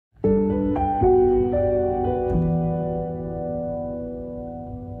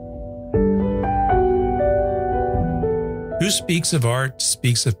Who speaks of art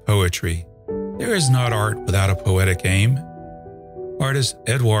speaks of poetry. There is not art without a poetic aim. Artist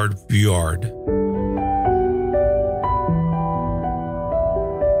Edouard Vuillard.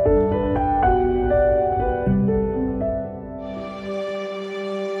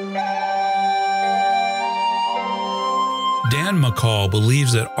 Dan McCaw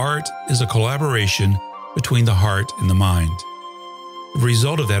believes that art is a collaboration between the heart and the mind. The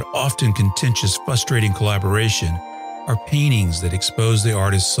result of that often contentious, frustrating collaboration are paintings that expose the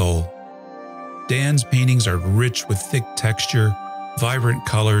artist's soul. Dan's paintings are rich with thick texture, vibrant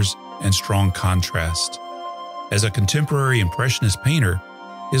colors, and strong contrast. As a contemporary impressionist painter,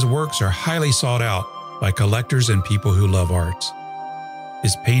 his works are highly sought out by collectors and people who love art.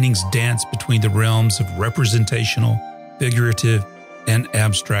 His paintings dance between the realms of representational, figurative, and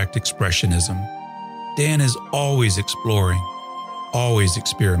abstract expressionism. Dan is always exploring, always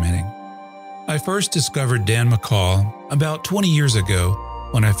experimenting. I first discovered Dan McCaw about 20 years ago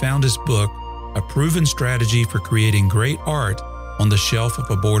when I found his book, A Proven Strategy for Creating Great Art, on the shelf of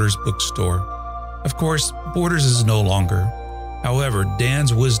a Borders bookstore. Of course, Borders is no longer. However,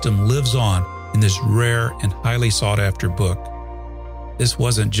 Dan's wisdom lives on in this rare and highly sought-after book. This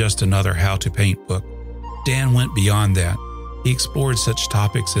wasn't just another how-to-paint book. Dan went beyond that. He explored such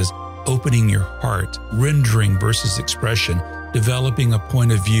topics as opening your heart, rendering versus expression, developing a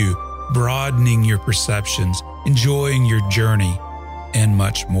point of view, broadening your perceptions, enjoying your journey, and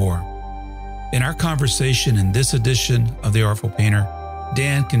much more. In our conversation in this edition of The Artful Painter,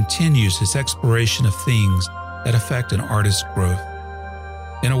 Dan continues his exploration of things that affect an artist's growth.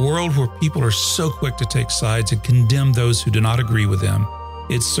 In a world where people are so quick to take sides and condemn those who do not agree with them,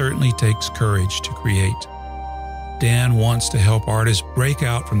 it certainly takes courage to create. Dan wants to help artists break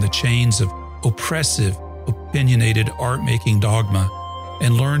out from the chains of oppressive, opinionated art-making dogma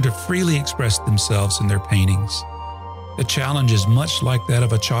and learn to freely express themselves in their paintings. The challenge is much like that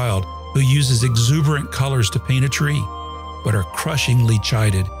of a child who uses exuberant colors to paint a tree, but are crushingly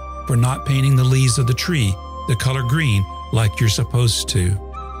chided for not painting the leaves of the tree the color green like you're supposed to.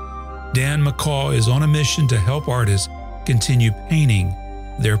 Dan McCaw is on a mission to help artists continue painting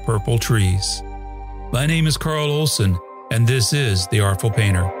their purple trees. My name is Carl Olson, and this is The Artful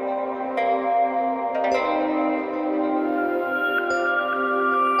Painter.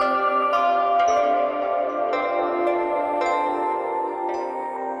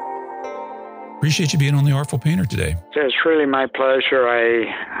 Appreciate you being on The Artful Painter today. It's really my pleasure.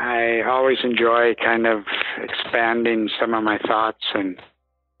 I always enjoy kind of expanding some of my thoughts and,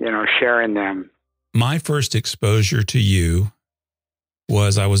 sharing them. My first exposure to you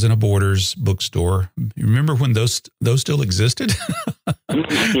was I was in a Borders bookstore. You remember when those still existed?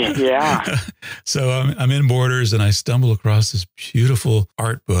 Yeah. So I'm in Borders and I stumble across this beautiful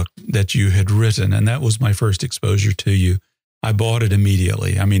art book that you had written, and that was my first exposure to you. I bought it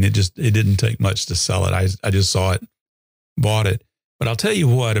immediately. I mean, it didn't take much to sell it. I just saw it, bought it. But I'll tell you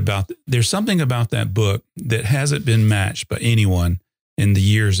what, there's something about that book that hasn't been matched by anyone in the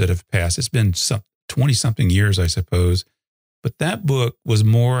years that have passed. It's been 20-something years, I suppose. But that book was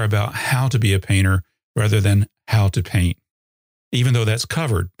more about how to be a painter rather than how to paint, even though that's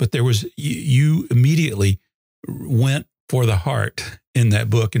covered. But you immediately went for the heart in that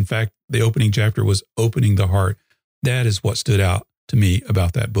book. In fact, the opening chapter was opening the heart. That is what stood out to me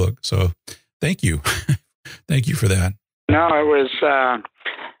about that book. So thank you. Thank you for that. No, I was,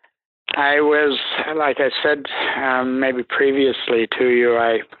 like I said, maybe previously to you,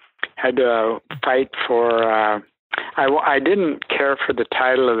 I had to fight for, I didn't care for the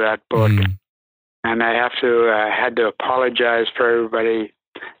title of that book. And I had to apologize for everybody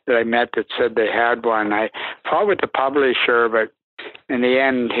that I met that said they had one. I fought with the publisher, but in the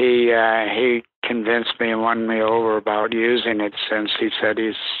end, he convinced me and won me over about using it, since he said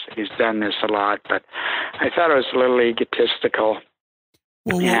he's done this a lot. But I thought it was a little egotistical.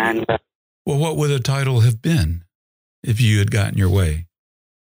 Well, what would the title have been if you had gotten your way?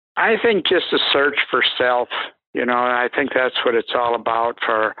 I think just a search for self. I think that's what it's all about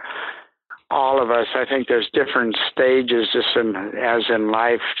for all of us. I think there's different stages, as in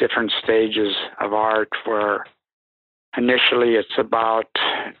life, different stages of art where initially it's about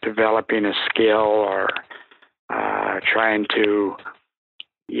developing a skill or trying to,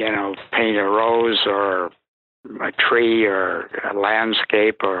 paint a rose or a tree or a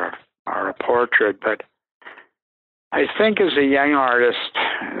landscape or a portrait. But I think as a young artist,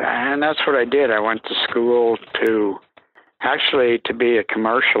 and that's what I did, I went to school to be a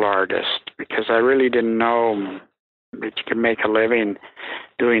commercial artist, because I really didn't know that you could make a living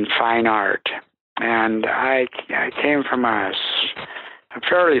doing fine art. And I came from a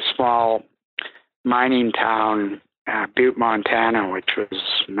fairly small mining town Butte, Montana, which was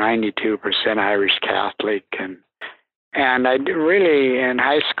 92% Irish Catholic, and I really, in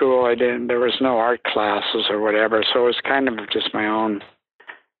high school, there was no art classes or whatever, so it was kind of just my own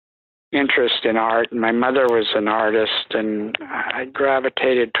interest in art. And my mother was an artist, and I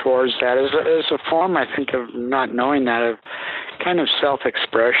gravitated towards that as a form, I think, of not knowing that, of kind of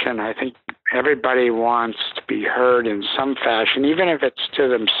self-expression. I think everybody wants to be heard in some fashion, even if it's to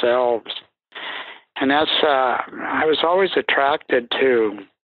themselves. And that's, I was always attracted to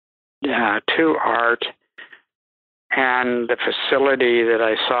art and the facility that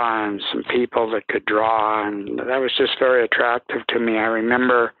I saw in some people that could draw, and that was just very attractive to me. I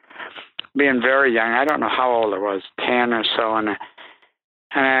remember being very young. I don't know how old I was, 10 or so, and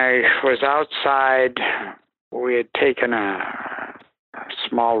I was outside. We had taken a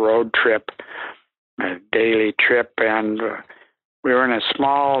small road trip, a daily trip, and we were in a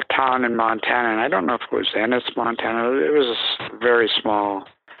small town in Montana, and I don't know if it was Ennis, Montana. It was a very small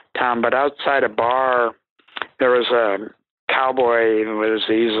town, but outside a bar, there was a cowboy with his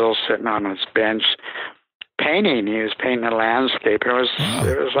easel sitting on his bench painting. He was painting a landscape. It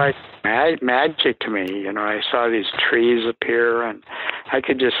was like magic to me. You know, I saw these trees appear, and I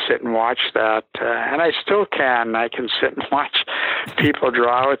could just sit and watch that. And I still can. I can sit and watch people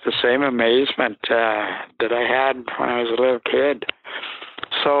draw with the same amazement that I had when I was a little kid.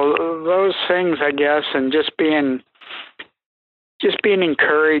 So those things, I guess, and just being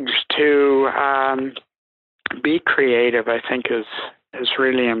encouraged to be creative, I think is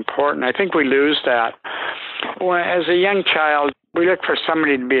really important. I think we lose that. As a young child, we look for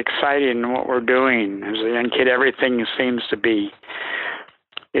somebody to be excited in what we're doing. As a young kid, everything seems to be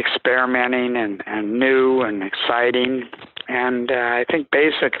experimenting and new and exciting. And I think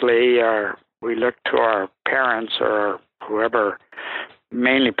basically we look to our parents or whoever,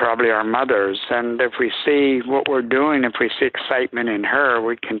 mainly probably our mothers, and if we see what we're doing, if we see excitement in her,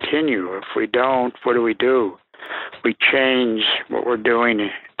 we continue. If we don't, what do? We change what we're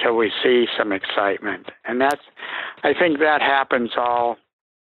doing until we see some excitement. And I think that happens all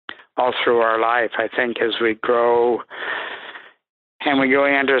through our life. I think as we grow and we go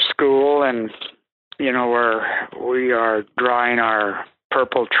into school and, you know, we are drawing our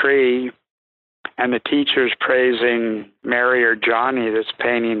purple tree, and the teacher's praising Mary or Johnny that's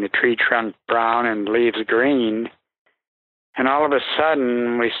painting the tree trunk brown and leaves green. And all of a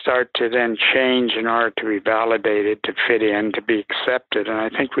sudden, we start to then change in order to be validated, to fit in, to be accepted. And I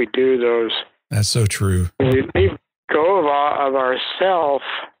think we do those. That's so true. We leave go of ourself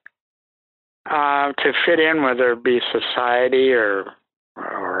to fit in, whether it be society or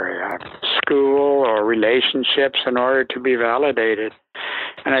school or relationships, in order to be validated.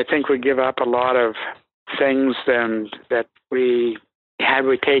 And I think we give up a lot of things then that we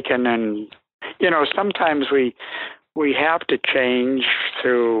taken, and, you know, sometimes we have to change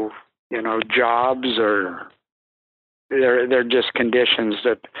through, you know, jobs, or they're just conditions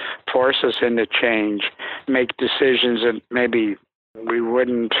that force us into change, make decisions that maybe we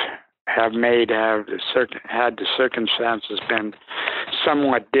wouldn't have made had the circumstances been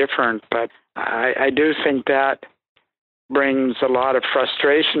somewhat different. But I do think that brings a lot of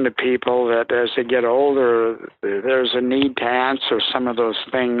frustration to people, that as they get older, there's a need to answer some of those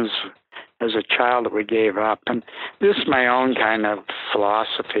things as a child that we gave up. And this is my own kind of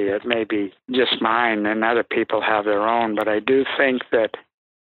philosophy. It may be just mine, and other people have their own, but I do think that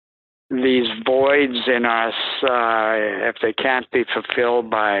these voids in us, if they can't be fulfilled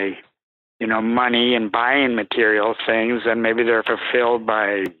by, you know, money and buying material things, then maybe they're fulfilled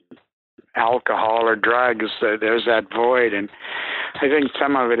by alcohol or drugs. There's that void. And I think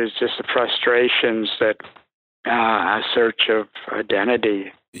some of it is just the frustrations that a search of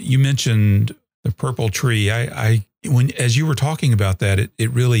identity. You mentioned the purple tree. As you were talking about that,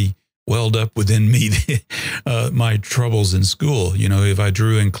 it really welled up within me my troubles in school. You know, if I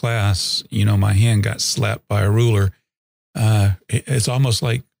drew in class, you know, my hand got slapped by a ruler. It's almost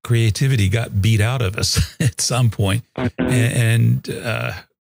like creativity got beat out of us at some point. And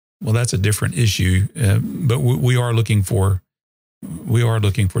well, that's a different issue. But we are looking for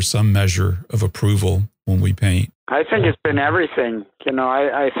some measure of approval when we paint. I think it's been everything. You know,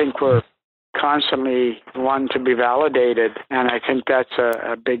 I think we're constantly want to be validated, and I think that's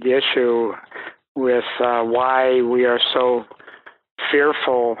a big issue with why we are so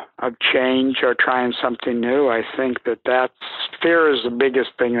fearful of change or trying something new. I think that fear is the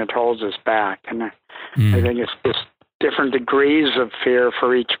biggest thing that holds us back, and I think it's just different degrees of fear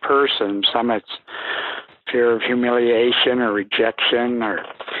for each person. Some it's fear of humiliation or rejection or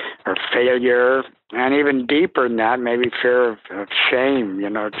failure, and even deeper than that, maybe fear of shame, you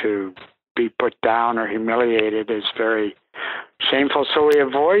know, to be put down or humiliated is very shameful. So we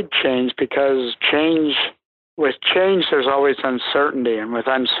avoid change because with change, there's always uncertainty, and with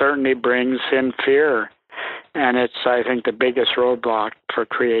uncertainty brings in fear. And it's, I think, the biggest roadblock for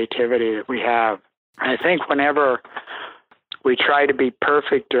creativity that we have. I think whenever we try to be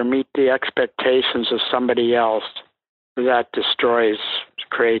perfect or meet the expectations of somebody else, that destroys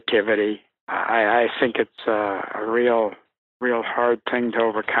creativity. I think it's a real hard thing to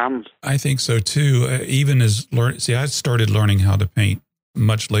overcome. I think so too. I started learning how to paint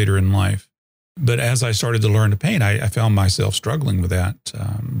much later in life. But as I started to learn to paint, I found myself struggling with that,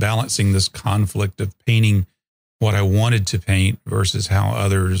 balancing this conflict of painting what I wanted to paint versus how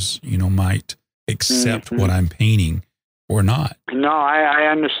others, might accept what I'm painting or not. No, I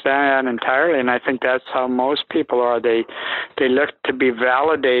understand that entirely, and I think that's how most people are. They look to be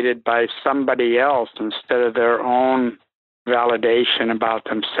validated by somebody else instead of their own validation about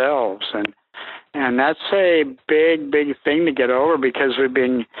themselves, and that's a big thing to get over, because we've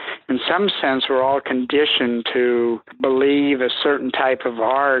been, in some sense, we're all conditioned to believe a certain type of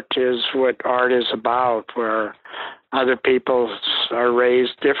art is what art is about, where other people are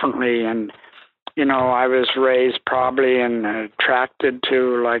raised differently. And I was raised probably and attracted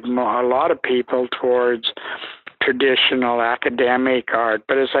to, like a lot of people, towards traditional academic art.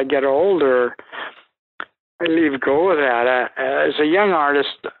 But as I get older, I leave go of that. As a young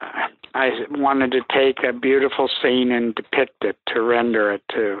artist, I wanted to take a beautiful scene and depict it, to render it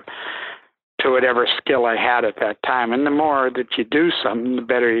to whatever skill I had at that time. And the more that you do something, the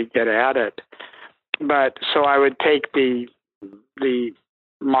better you get at it. But so I would take the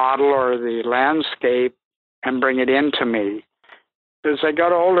model or the landscape and bring it into me. As I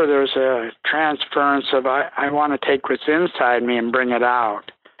got older, there was a transference of I want to take what's inside me and bring it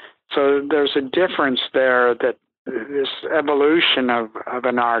out. So there's a difference there, that this evolution of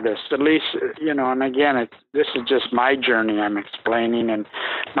an artist, at least, and again, this is just my journey I'm explaining, and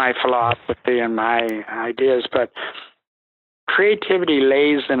my philosophy and my ideas, but creativity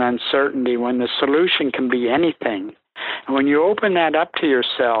lays in uncertainty when the solution can be anything. And when you open that up to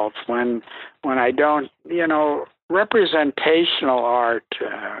yourself, when I don't, representational art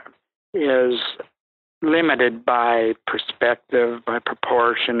is limited by perspective, by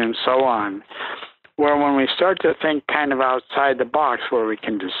proportion, and so on. Where when we start to think kind of outside the box, where we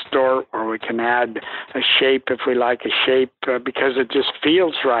can distort, or we can add a shape if we like a shape because it just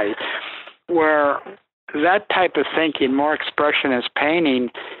feels right, where that type of thinking, more expressionist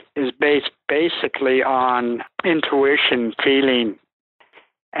painting, is based basically on intuition, feeling,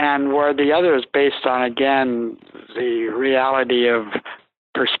 and where the other is based on, again, the reality of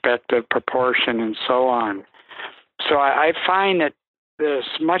perspective, proportion, and so on. So I find that it's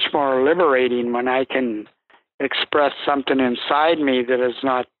much more liberating when I can express something inside me that is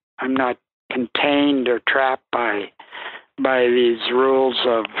not, I'm not contained or trapped by these rules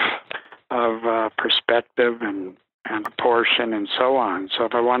of perspective and proportion and so on. So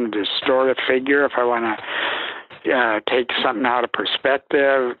if I want to distort a figure, if I want to take something out of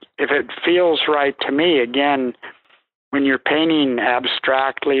perspective, if it feels right to me, again, when you're painting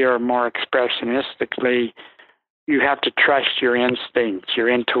abstractly or more expressionistically, you have to trust your instincts, your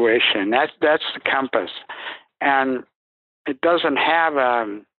intuition. That's the compass. And it doesn't have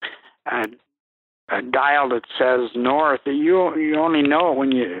a dial that says north. You only know it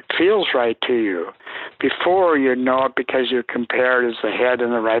when it feels right to you. Before, you know it because you're compared as the head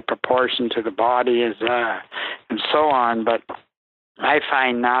in the right proportion to the body, and so on. But I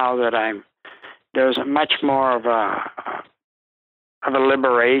find now that there's much more of a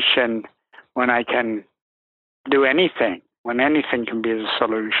liberation when I can do anything, when anything can be the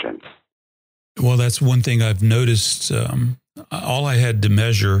solution. Well, that's one thing I've noticed. All I had to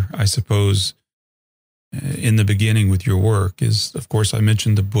measure, I suppose, in the beginning with your work is, of course, I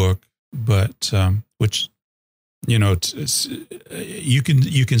mentioned the book, but which, you can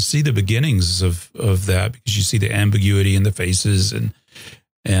see the beginnings of that, because you see the ambiguity in the faces,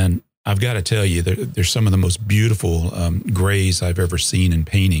 and I've got to tell you, there's some of the most beautiful grays I've ever seen in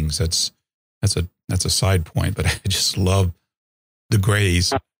paintings. That's a side point, but I just love the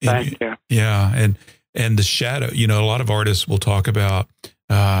grays. Thank you. Yeah, and the shadow. A lot of artists will talk about,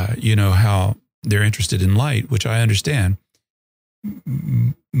 how they're interested in light, which I understand,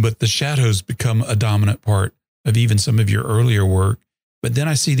 but the shadows become a dominant part of even some of your earlier work. But then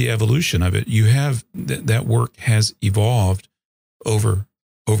I see the evolution of it. You have that work has evolved over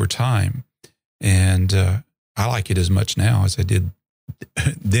time, and I like it as much now as I did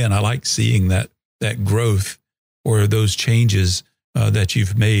then. I like seeing that growth or those changes that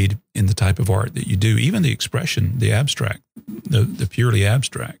you've made in the type of art that you do, even the expression, the abstract, the purely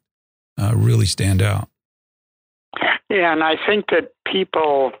abstract. really stand out. Yeah, and I think that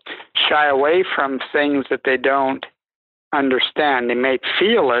people shy away from things that they don't understand. They may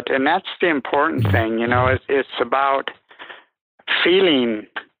feel it, and that's the important thing. You know, it's about feeling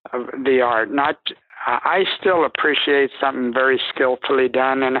the art. Not, I still appreciate something very skillfully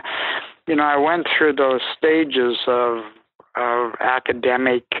done, and you know, I went through those stages of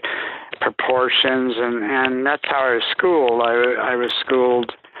academic proportions, and that's how I was schooled. I was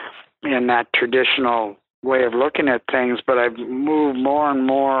schooled in that traditional way of looking at things, but I've moved more and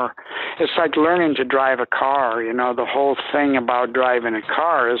more. It's like learning to drive a car. You know, the whole thing about driving a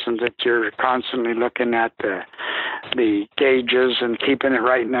car isn't that you're constantly looking at the gauges and keeping it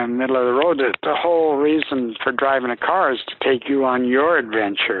right in the middle of the road. The whole reason for driving a car is to take you on your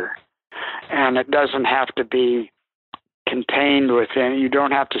adventure, and it doesn't have to be contained within. You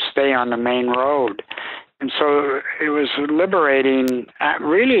don't have to stay on the main road. And so it was liberating.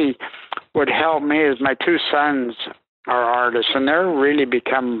 Really, what helped me is my two sons are artists, and they're really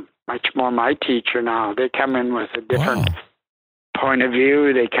become much more my teacher now. They come in with a different point of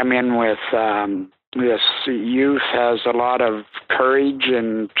view. They come in with this youth has a lot of courage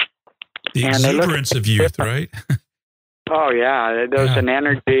and the exuberance of youth, right? Oh yeah, there's an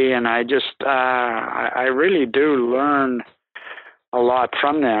energy, and I just I really do learn a lot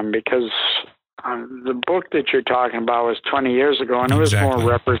from them, because the book that you're talking about was 20 years ago, and it was more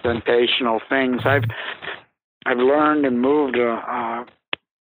representational things. I've learned and moved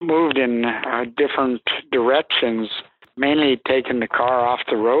in different directions, mainly taking the car off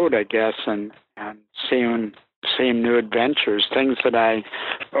the road, I guess, and seeing new adventures, things that I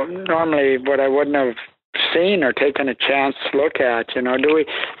normally what I wouldn't have seen or taken a chance to look at. You know, do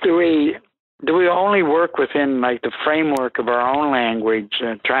we only work within like the framework of our own language,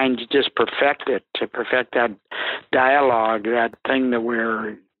 trying to just perfect it, to perfect that dialogue, that thing that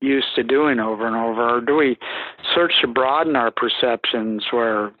we're used to doing over and over? Or do we search to broaden our perceptions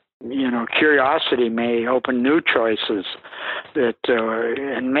where, you know, curiosity may open new choices that,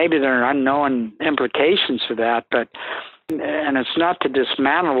 and maybe there are unknown implications to that, and it's not to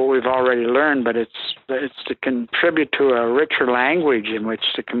dismantle what we've already learned, but it's to contribute to a richer language in which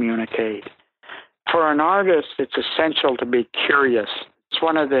to communicate. For an artist, it's essential to be curious. It's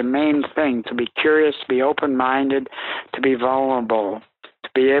one of the main things, to be curious, to be open-minded, to be vulnerable, to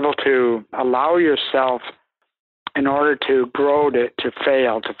be able to allow yourself, in order to grow, to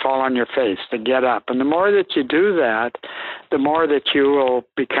fail, to fall on your face, to get up. And the more that you do that, the more that you will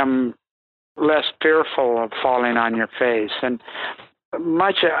become less fearful of falling on your face. And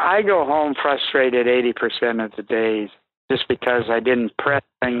I go home frustrated 80% of the days, just because I didn't press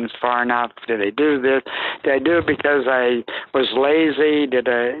things far enough. Did I do this? Did I do it because I was lazy? Did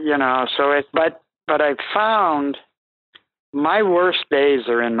I, you know? But I found my worst days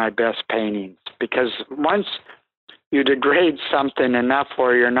are in my best paintings, because once you degrade something enough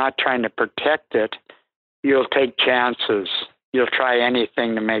where you're not trying to protect it, you'll take chances. You'll try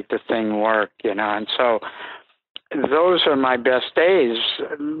anything to make the thing work, you know. And so those are my best days.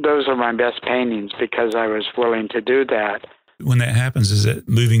 Those are my best paintings, because I was willing to do that. When that happens, is it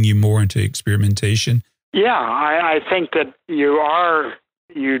moving you more into experimentation? Yeah, I think that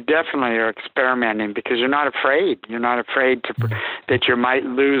you definitely are experimenting, because you're not afraid. You're not afraid that you might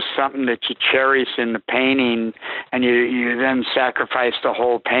lose something that you cherish in the painting, and you then sacrifice the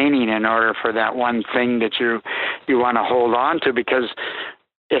whole painting in order for that one thing that you want to hold on to, because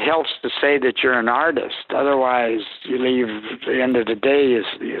it helps to say that you're an artist. Otherwise, you leave at the end of the day,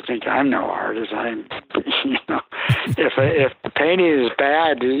 you think, I'm no artist. You know, if the painting is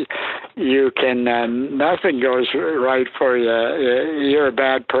bad, you can nothing goes right for you. You're a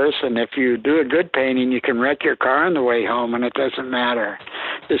bad person. If you do a good painting, you can wreck your car on the way home, and it doesn't matter.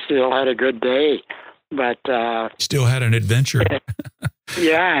 You still had a good day. But still had an adventure.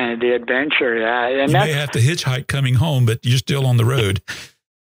 Yeah, the adventure. Yeah, and you may have to hitchhike coming home, but you're still on the road.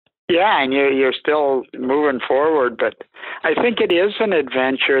 Yeah, and you're still moving forward. But I think it is an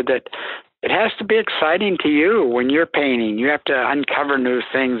adventure that it has to be exciting to you when you're painting. You have to uncover new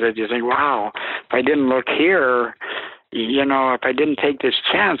things that you think, wow, if I didn't look here, you know, if I didn't take this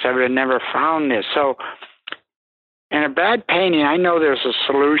chance, I would have never found this. So in a bad painting, I know there's a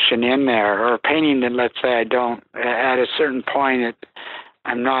solution in there, or a painting that, let's say, I don't, at a certain point,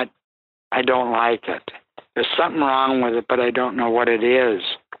 I don't like it. There's something wrong with it, but I don't know what it is.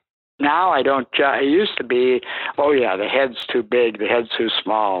 Now I don't. It used to be, oh yeah, the head's too big, the head's too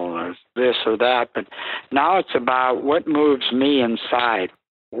small, or this or that. But now it's about what moves me inside.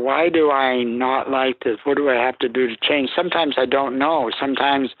 Why do I not like this? What do I have to do to change? Sometimes I don't know.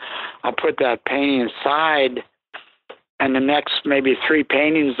 Sometimes I'll put that painting aside And the next maybe 3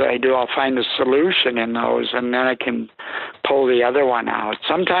 paintings that I do, I'll find a solution in those, and then I can pull the other one out.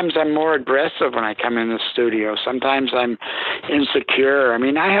 Sometimes I'm more aggressive when I come in the studio. Sometimes I'm insecure. I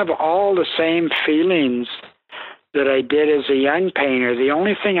mean, I have all the same feelings that I did as a young painter. The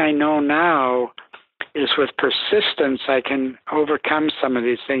only thing I know now is with persistence, I can overcome some of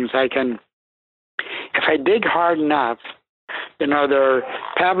these things. If I dig hard enough, Pablo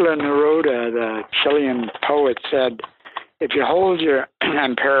Neruda, the Chilean poet, said, if you hold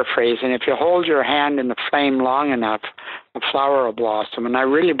I'm paraphrasing, if you hold your hand in the flame long enough, a flower will blossom. And I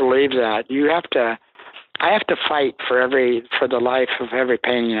really believe that. I have to fight for the life of every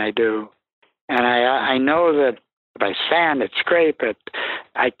painting I do. And I know that if I sand it, scrape it,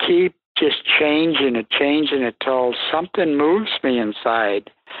 I keep just changing it till something moves me inside.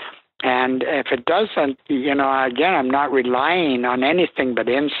 And if it doesn't, again, I'm not relying on anything but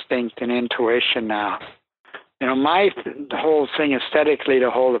instinct and intuition now. The whole thing aesthetically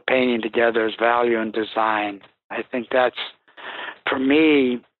to hold a painting together is value and design. I think for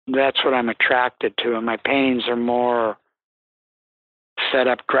me, that's what I'm attracted to. And my paintings are more set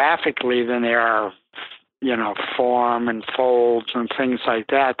up graphically than they are, form and folds and things like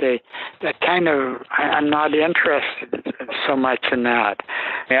that. I'm not interested so much in that.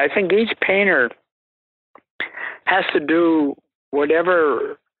 I think each painter has to do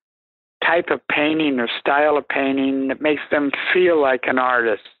whatever type of painting or style of painting that makes them feel like an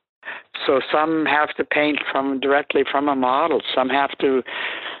artist. So some have to paint directly from a model. Some have to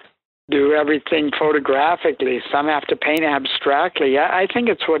do everything photographically. Some have to paint abstractly. I think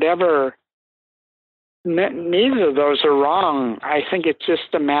it's whatever. Neither of those are wrong. I think it's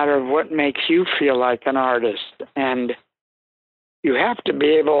just a matter of what makes you feel like an artist. And you have to be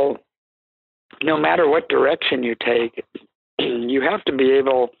able, no matter what direction you take, you have to be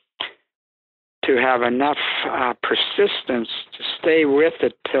able to have enough persistence to stay with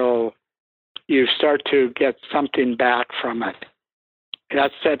it till you start to get something back from it.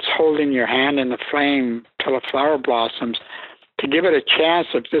 That's holding your hand in the flame till a flower blossoms, to give it a chance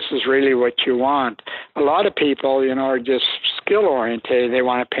if this is really what you want. A lot of people, are just skill-oriented. They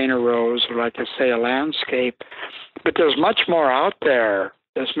want to paint a rose or, like I say, a landscape. But there's much more out there.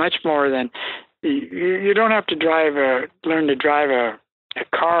 There's much more than... You don't have to learn to drive a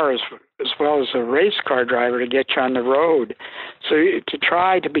car as well as a race car driver to get you on the road. So to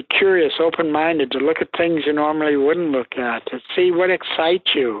try to be curious, open-minded, to look at things you normally wouldn't look at, to see what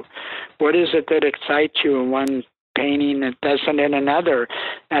excites you. What is it that excites you in one painting that doesn't in another?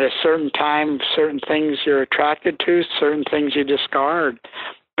 At a certain time, certain things you're attracted to, certain things you discard.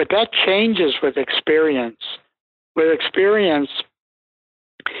 But that changes with experience. With experience,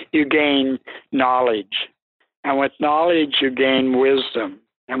 you gain knowledge. And with knowledge, you gain wisdom.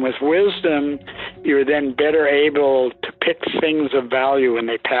 And with wisdom, you're then better able to pick things of value when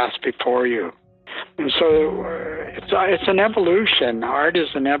they pass before you. And so it's an evolution. Art is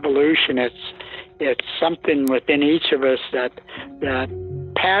an evolution. It's something within each of us that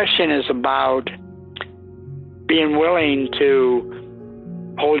passion is about being willing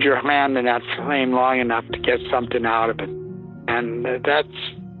to hold your hand in that flame long enough to get something out of it. And that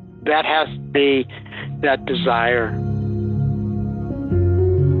has to be that desire.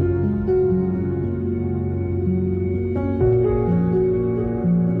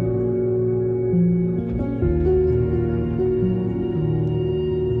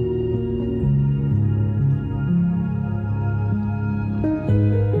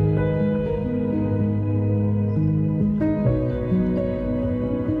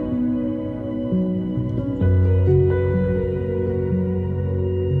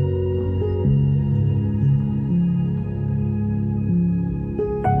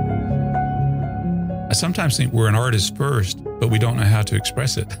 I sometimes think we're an artist first, but we don't know how to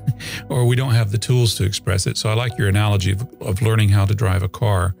express it, or we don't have the tools to express it. So I like your analogy of learning how to drive a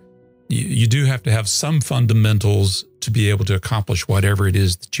car. You do have to have some fundamentals to be able to accomplish whatever it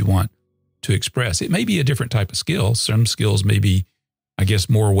is that you want to express. It may be a different type of skill. Some skills may be, I guess,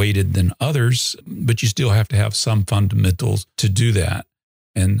 more weighted than others, but you still have to have some fundamentals to do that.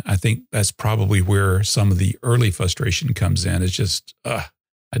 And I think that's probably where some of the early frustration comes in. It's just,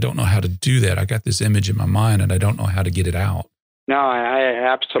 I don't know how to do that. I got this image in my mind and I don't know how to get it out. No, I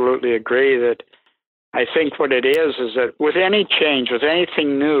absolutely agree that I think what it is that with any change, with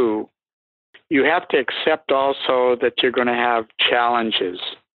anything new, you have to accept also that you're going to have challenges.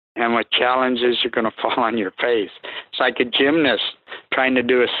 And with challenges, you're going to fall on your face. It's like a gymnast trying to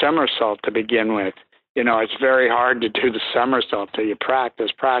do a somersault to begin with. It's very hard to do the somersault till you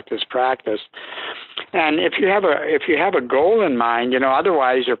practice. And if you have a goal in mind,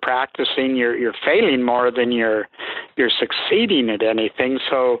 otherwise you're practicing, you're failing more than you're succeeding at anything.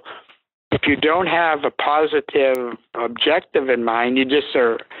 So if you don't have a positive objective in mind,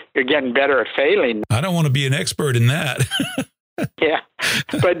 you're getting better at failing. I don't want to be an expert in that. Yeah,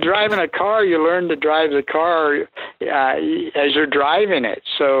 but driving a car, you learn to drive the car as you're driving it.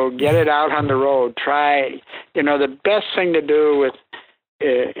 So get it out on the road. Try, the best thing to do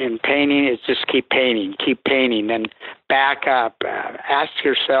in painting is just keep painting, and back up. Ask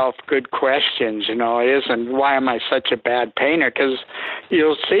yourself good questions. It isn't, why am I such a bad painter? Because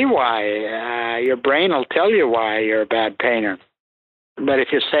you'll see why. Your brain will tell you why you're a bad painter. But if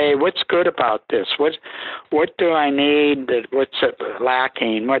you say, what's good about this? What do I need? What's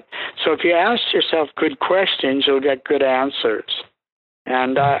lacking? So if you ask yourself good questions, you'll get good answers.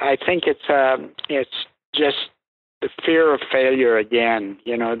 And I think it's just the fear of failure again.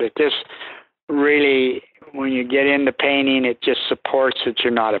 That this really, when you get into painting, it just supports that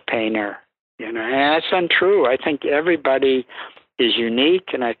you're not a painter. And that's untrue. I think everybody is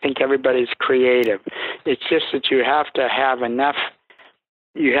unique, and I think everybody's creative. It's just that you have to have enough.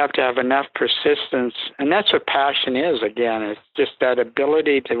 You have to have enough persistence, and that's what passion is, again. It's just that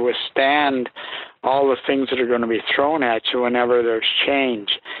ability to withstand all the things that are going to be thrown at you whenever there's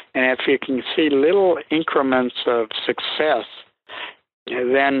change. And if you can see little increments of success,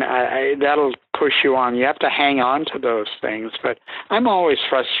 then that'll push you on. You have to hang on to those things. But I'm always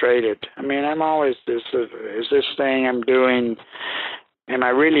frustrated. I'm always, is this thing I'm doing, am I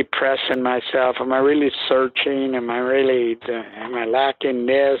really pressing myself? Am I really searching? Am I lacking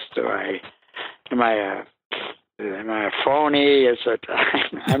this? Am I a phony? Is it?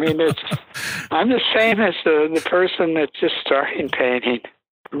 I'm the same as the person that's just starting painting.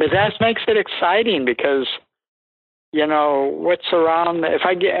 But that makes it exciting because, what's around.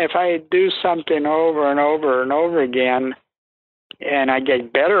 If I do something over and over and over again, and I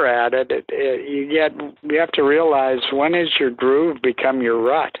get better at it, you have to realize, when is your groove become your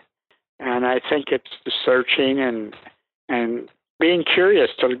rut? And I think it's the searching and being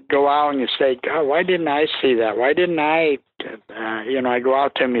curious to go out and you say, God, why didn't I see that? Why didn't I, I go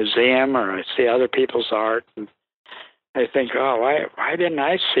out to a museum or I see other people's art and I think, why didn't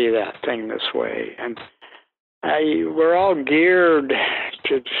I see that thing this way? And we're all geared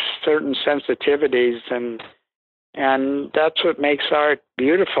to certain sensitivities, and that's what makes art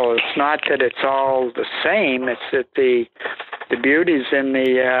beautiful. It's not that it's all the same. It's that the beauty's in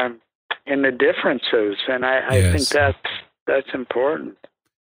the differences, and I think that's important.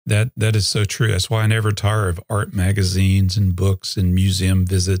 That is so true. That's why I never tire of art magazines and books and museum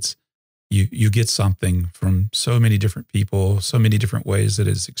visits. You get something from so many different people, so many different ways that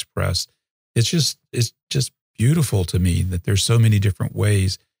it's expressed. It's just beautiful to me that there's so many different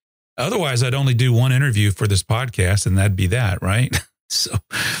ways. Otherwise, I'd only do one interview for this podcast, and that'd be that, right? So,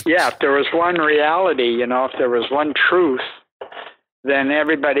 yeah, if there was one reality, if there was one truth, then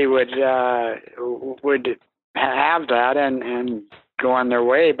everybody would have that and go on their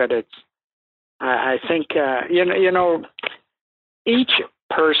way. But I think each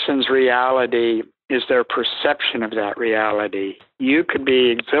person's reality is their perception of that reality. You could be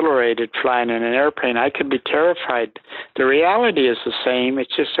exhilarated flying in an airplane. I could be terrified. The reality is the same.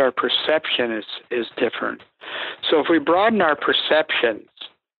 It's just our perception is different. So if we broaden our perceptions,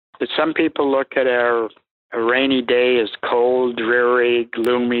 that some people look at a rainy day as cold, dreary,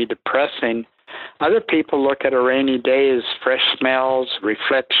 gloomy, depressing. Other people look at a rainy day as fresh smells,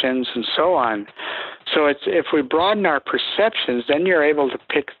 reflections, and so on. So if we broaden our perceptions, then you're able to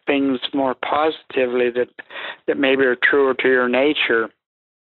pick things more positively that maybe are truer to your nature.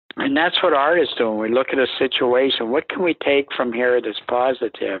 And that's what art is doing. We look at a situation. What can we take from here that's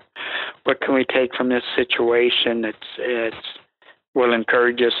positive? What can we take from this situation that will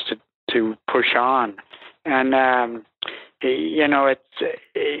encourage us to push on? And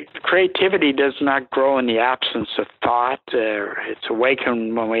creativity does not grow in the absence of thought. It's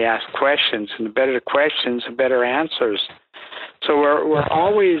awakened when we ask questions, and the better the questions, the better answers. So we're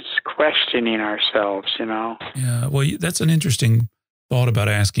always questioning ourselves, Yeah, well, that's an interesting thought about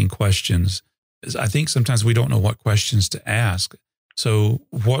asking questions. I think sometimes we don't know what questions to ask. So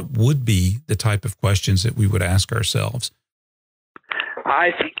what would be the type of questions that we would ask ourselves?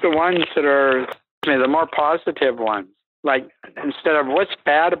 I think the ones that are the more positive ones. Like, instead of what's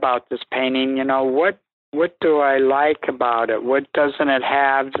bad about this painting, what do I like about it? What doesn't it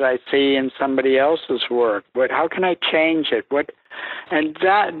have that I see in somebody else's work? How can I change it? And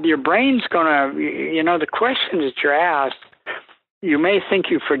that your brain's gonna, the questions that you're asked you may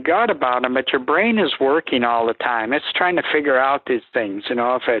think you forgot about them, but your brain is working all the time. It's trying to figure out these things.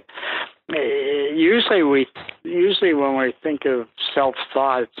 If it usually when we think of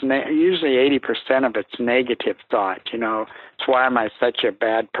self-thought, it's usually 80% of it's negative thought. It's why am I such a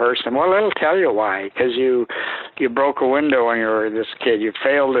bad person? Well, it'll tell you why. Because you broke a window when you were this kid. You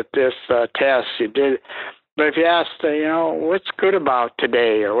failed at this test. You did. But if you ask, what's good about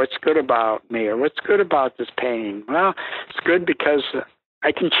today, or what's good about me, or what's good about this painting? Well, it's good because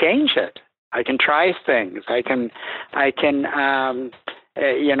I can change it. I can try things. I can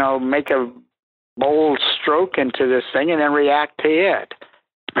make a bold stroke into this thing and then react to it.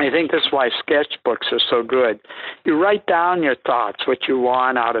 I think that's why sketchbooks are so good. You write down your thoughts, what you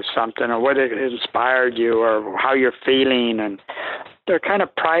want out of something, or what it inspired you, or how you're feeling, and they're kind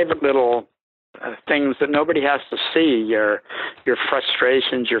of private little things that nobody has to see, your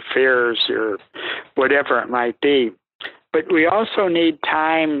frustrations, your fears, your whatever it might be. But we also need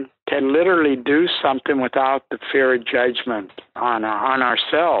time to literally do something without the fear of judgment on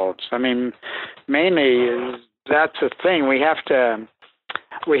ourselves. I mean, mainly that's the thing. We have to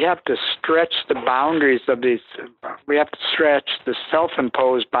stretch the boundaries of these. We have to stretch the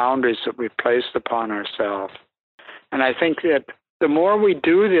self-imposed boundaries that we've placed upon ourselves. And I think that the more we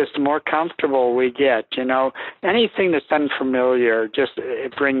do this, the more comfortable we get. Anything that's unfamiliar,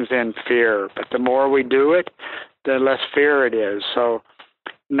 it brings in fear. But the more we do it, the less fear it is. So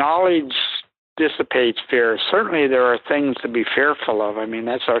knowledge dissipates fear. Certainly there are things to be fearful of. I mean,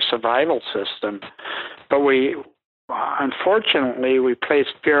 that's our survival system. But unfortunately, we place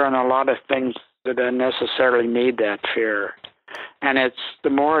fear on a lot of things that don't necessarily need that fear. And it's the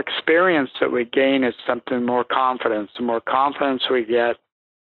more experience that we gain, it's something more confidence. The more confidence we get,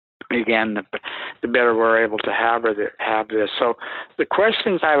 again, the better we're able to have this. So the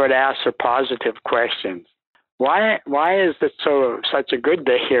questions I would ask are positive questions. Why is it such a good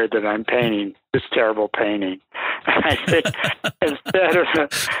day here that I'm painting this terrible painting? I think instead of,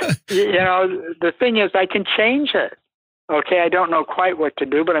 the thing is I can change it. Okay, I don't know quite what to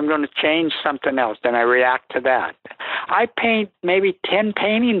do, but I'm going to change something else. Then I react to that. I paint maybe 10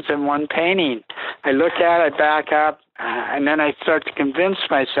 paintings in one painting. I look at it, back up, and then I start to convince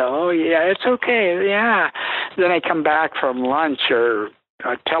myself, oh, yeah, it's okay, yeah. Then I come back from lunch or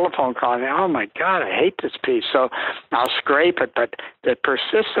a telephone call, and oh, my God, I hate this piece. So I'll scrape it, but the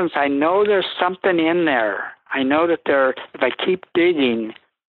persistence, I know there's something in there. I know that if I keep digging,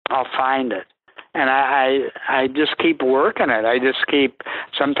 I'll find it. And I just keep working it.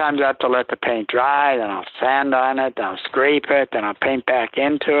 Sometimes I have to let the paint dry, then I'll sand on it, then I'll scrape it, then I'll paint back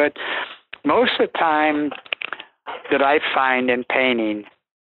into it. Most of the time that I find in painting,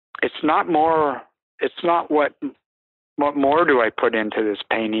 it's not what more do I put into this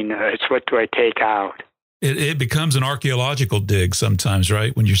painting, it's what do I take out. It becomes an archaeological dig sometimes,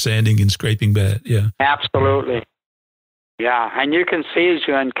 right? When you're sanding and scraping back, yeah. Absolutely. Yeah, and you can see as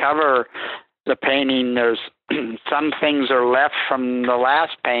you uncover the painting, there's some things are left from the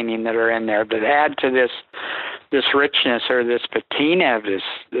last painting that are in there that add to this richness or this patina of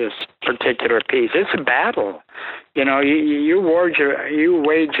this particular piece. It's a battle. You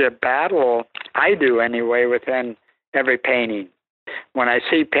wage a battle, I do anyway, within every painting. When I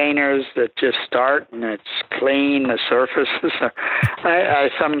see painters that just start and it's clean, the surfaces, I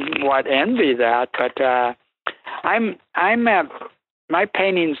somewhat envy that. But my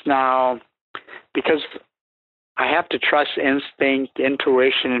paintings now, because I have to trust instinct,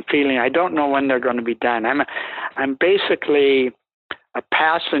 intuition, and feeling. I don't know when they're going to be done. I'm basically a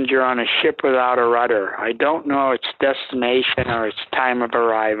passenger on a ship without a rudder. I don't know its destination or its time of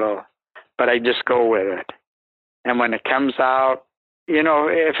arrival, but I just go with it. And when it comes out,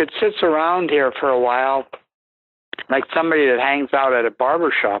 if it sits around here for a while, like somebody that hangs out at a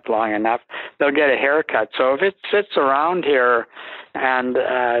barber shop long enough, they'll get a haircut. So if it sits around here and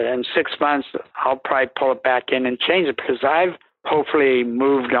in 6 months, I'll probably pull it back in and change it because I've hopefully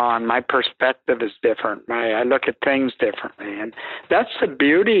moved on. My perspective is different. I look at things differently. And that's the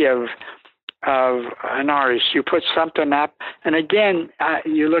beauty of an artist. You put something up, and again,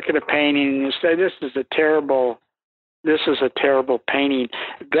 you look at a painting and you say, this is a terrible painting.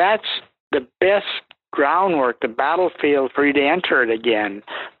 That's the best groundwork, the battlefield for you to enter it again,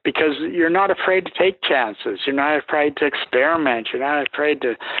 because you're not afraid to take chances. You're not afraid to experiment. You're not afraid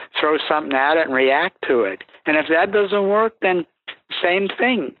to throw something at it and react to it. And if that doesn't work, then same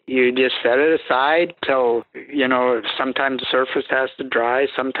thing. You just set it aside till, sometimes the surface has to dry.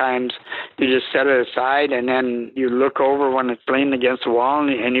 Sometimes you just set it aside and then you look over when it's leaning against the wall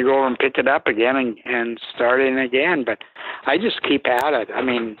and you go over and pick it up again and start it again. But I just keep at it. I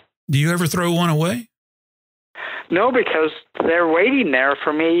mean, do you ever throw one away? No, because they're waiting there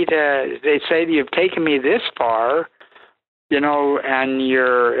for me to. They say you've taken me this far, and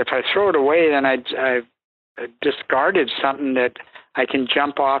if I throw it away, then I've discarded something that I can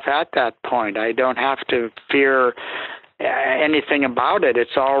jump off at that point. I don't have to fear anything about it.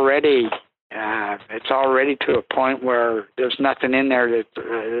 It's already to a point where there's nothing in there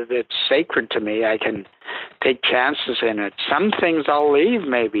that's sacred to me. I can take chances in it. Some things I'll leave,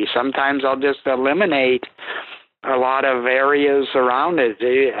 maybe. Sometimes I'll just eliminate a lot of areas around it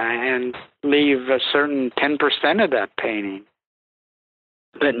and leave a certain 10% of that painting.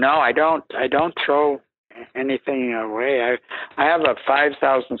 But no, I don't throw anything away. I have a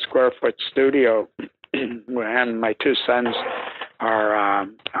 5,000 square foot studio, and my two sons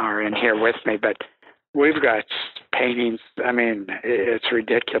are in here with me. But we've got paintings. I mean, it's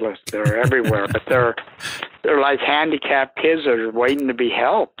ridiculous. They're everywhere, but they're like handicapped kids that are waiting to be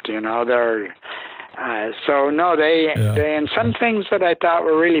helped. They're. So no, they and some things that I thought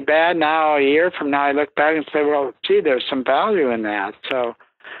were really bad. Now a year from now, I look back and say, well, gee, there's some value in that. So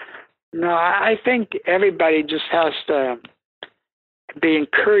no, I think everybody just has to be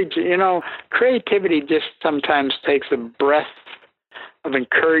encouraged. Creativity just sometimes takes a breath of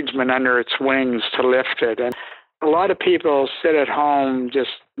encouragement under its wings to lift it. And a lot of people sit at home just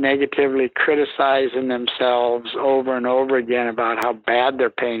negatively criticizing themselves over and over again about how bad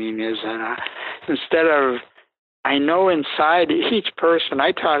their painting is. And instead of, I know inside each person,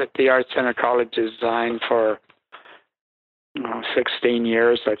 I taught at the Art Center College of Design for 16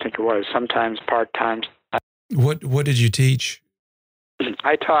 years, I think it was, sometimes part-time. What did you teach?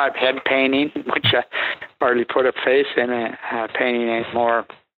 I taught head painting, which I hardly put a face in it, painting anymore.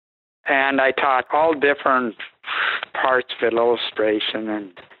 And I taught all different parts of it,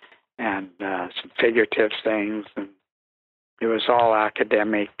 illustration and some figurative things. And it was all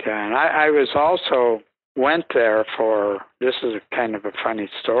academic. And I was also went there for, this is a kind of a funny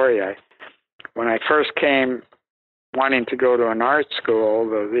story. When I first came wanting to go to an art school,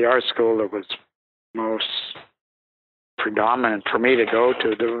 the art school that was most predominant for me to go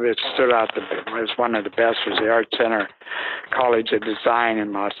to, it stood out as one of the best, was the Art Center College of Design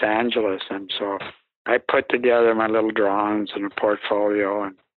in Los Angeles. And so I put together my little drawings and a portfolio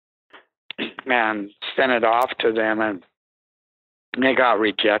and sent it off to them, and they got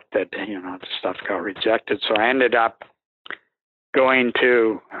rejected. The stuff got rejected. So I ended up going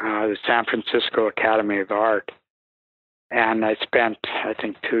to the San Francisco Academy of Art, and I spent, I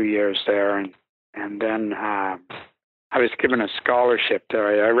think, 2 years there, and then I was given a scholarship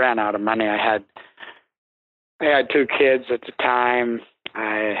there. I ran out of money. I had 2 kids at the time,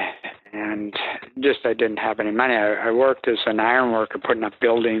 and I didn't have any money. I worked as an iron worker, putting up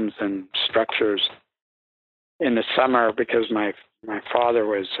buildings and structures in the summer because my father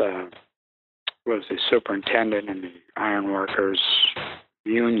was the superintendent in the iron workers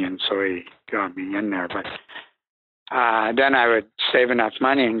union, so he got me in there. But then I would save enough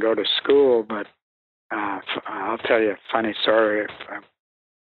money and go to school, but I'll tell you a funny story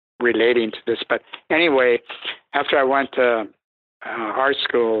relating to this. But anyway, after I went to art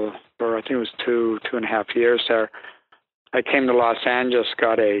school for, I think it was 2.5 years there, I came to Los Angeles,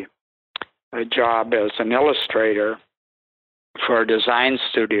 got a job as an illustrator for a design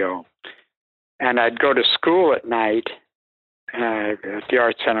studio. And I'd go to school at night at the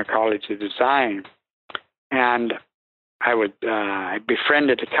Art Center College of Design. And I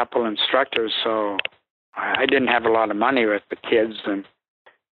befriended a couple instructors, so I didn't have a lot of money with the kids, and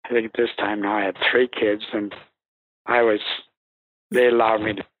I think at this time now I had 3 kids, and they allowed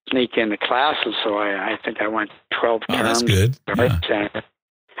me to sneak in the classes, so I think I went 12 terms. That's good. Yeah.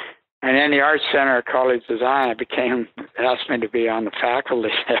 And then the Art Center College of Design, asked me to be on the faculty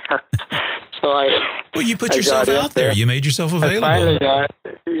there. Well, you put yourself out there. You made yourself available.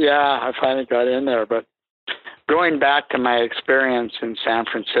 I finally got in there, but going back to my experience in San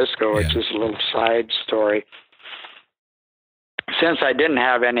Francisco, which is a little side story, since I didn't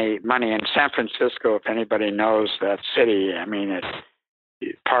have any money in San Francisco, if anybody knows that city, I mean,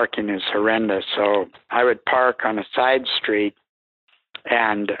 parking is horrendous. So I would park on a side street,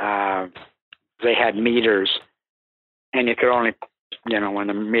 and they had meters, and you could only, when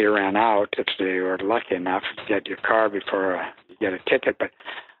the meter ran out, if you were lucky enough, get your car before you get a ticket. But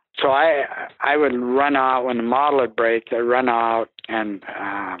so I would run out when the model would break. I'd run out, and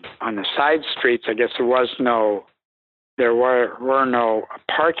on the side streets, I guess there were no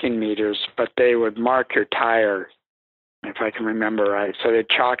parking meters, but they would mark your tire, if I can remember right. So they'd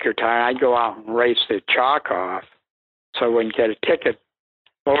chalk your tire. I'd go out and race the chalk off, so I wouldn't get a ticket.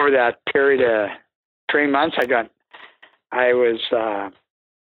 Over that period of 3 months, I was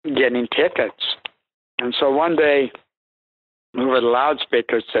getting tickets. And so one day, over the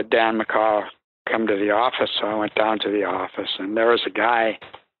loudspeaker, said, Dan McCaw, come to the office. So I went down to the office, and there was a guy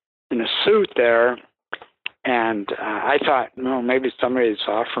in a suit there. And I thought, no, maybe somebody's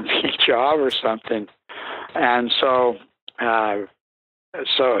offering me a job or something. And so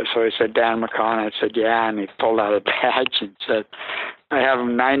he said, Dan McCaw, and I said, yeah. And he pulled out a badge and said, I have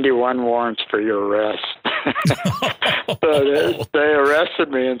 91 warrants for your arrest. So they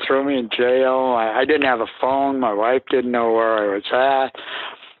arrested me and threw me in jail. I didn't have a phone. My wife didn't know where I was at.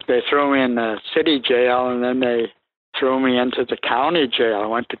 They threw me in the city jail, and then they threw me into the county jail. I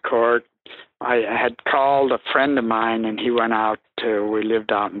went to court. I had called a friend of mine, and he went out we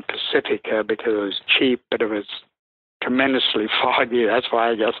lived out in Pacifica because it was cheap, but it was tremendously foggy. That's why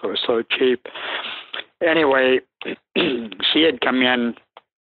I guess it was so cheap. Anyway, she had come in.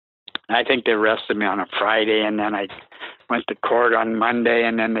 I think they arrested me on a Friday, and then I went to court on Monday,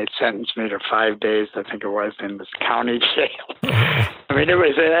 and then they sentenced me to 5 days, I think it was, in this county jail. I mean, it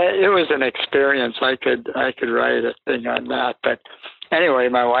was an experience. I could write a thing on that. But anyway,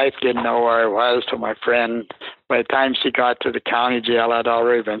 my wife didn't know where I was, so my friend, by the time she got to the county jail, I'd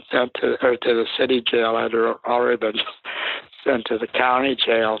already been sent to the city jail. I'd already been sent to the county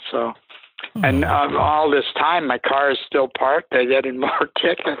jail. So, and all this time, my car is still parked. They're getting more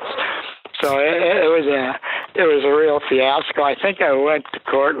tickets. So it was a real fiasco. I think I went to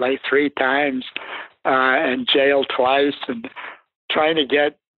court like 3 times and jail twice, and trying to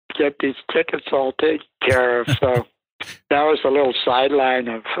get these tickets all taken care of. So that was a little sideline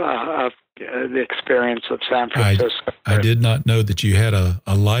of the experience of San Francisco. I did not know that you had a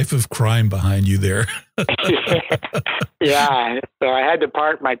life of crime behind you there. Yeah. So I had to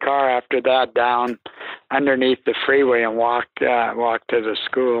park my car after that down underneath the freeway and walk to the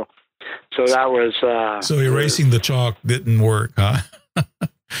school. So that was... so erasing the chalk didn't work, huh?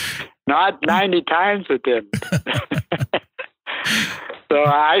 Not 90 times it did. So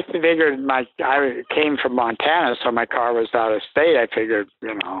I figured I came from Montana, so my car was out of state. I figured,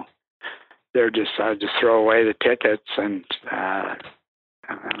 I'd just throw away the tickets and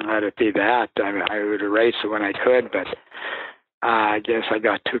let it be that. I would erase it when I could, but I guess I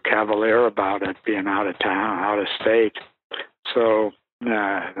got too cavalier about it being out of town, out of state. So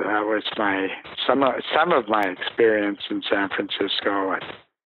that was some of my experience in San Francisco.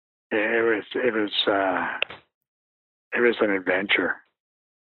 It was an adventure.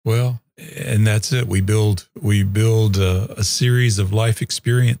 Well, and that's it. We build a series of life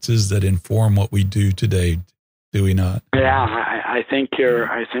experiences that inform what we do today. Do we not? Yeah, I think you're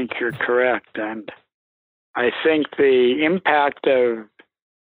correct, and I think the impact of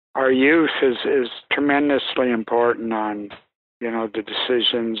our youth is tremendously important on the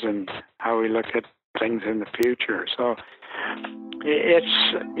decisions and how we look at things in the future. So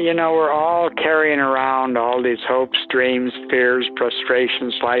it's, we're all carrying around all these hopes, dreams, fears,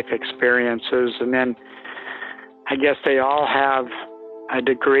 frustrations, life experiences, and then I guess they all have a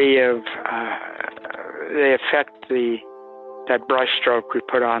degree of, they affect that brushstroke we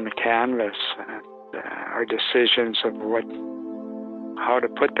put on the canvas, our decisions of how to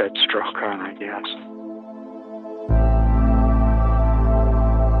put that stroke on, I guess.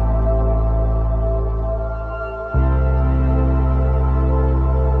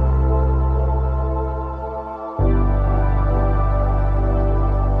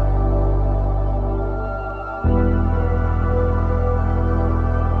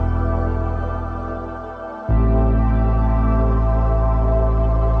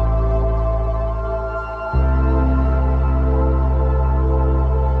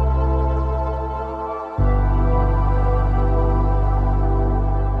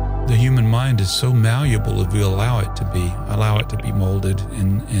 Is so malleable if we allow it to be molded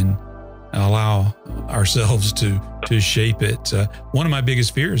and allow ourselves to shape it. One of my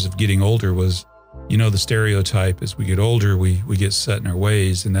biggest fears of getting older was, the stereotype as we get older, we get set in our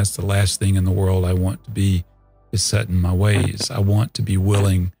ways, and that's the last thing in the world I want to be, is set in my ways. I want to be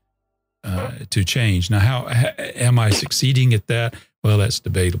willing to change. Now, how am I succeeding at that? Well, that's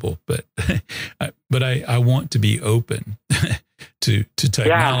debatable, but I want to be open to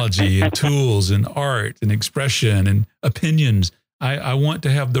technology and tools and art and expression and opinions. I want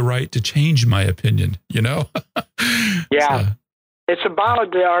to have the right to change my opinion, Yeah. So. It's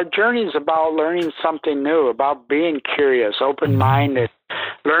about, our journey is about learning something new, about being curious, open-minded,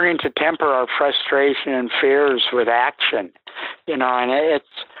 learning to temper our frustration and fears with action, and it's,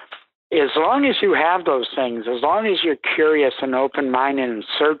 as long as you have those things, as long as you're curious and open-minded and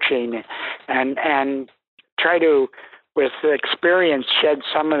searching and try to, with experience, shed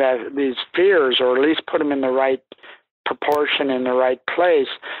some of these fears, or at least put them in the right proportion in the right place,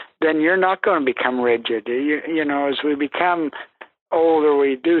 then you're not going to become rigid. You know, as we become older,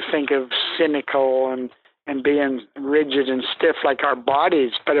 we do think of cynical and being rigid and stiff like our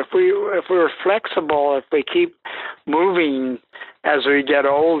bodies. But if we were flexible, if we keep moving as we get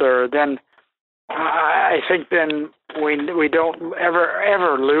older, then I think then we don't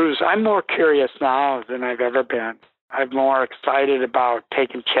ever lose. I'm more curious now than I've ever been. I'm more excited about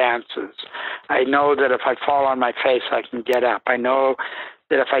taking chances. I know that if I fall on my face, I can get up. I know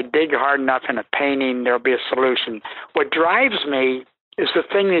that if I dig hard enough in a painting, there'll be a solution. What drives me is the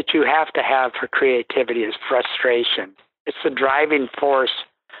thing that you have to have for creativity is frustration. It's the driving force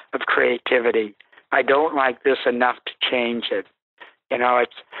of creativity. I don't like this enough to change it. You know,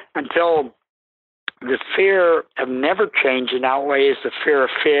 it's until the fear of never changing outweighs the fear of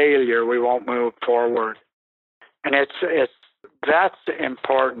failure, we won't move forward. And that's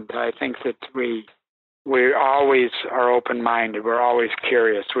important. I think that we always are open-minded. We're always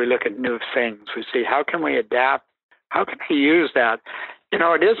curious. We look at new things. We see, how can we adapt? How can I use that? You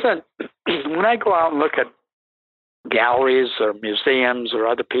know, it isn't, when I go out and look at galleries or museums or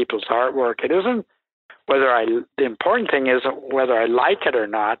other people's artwork, it isn't the important thing isn't whether I like it or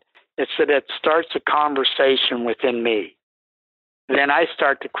not. It's that it starts a conversation within me. Then I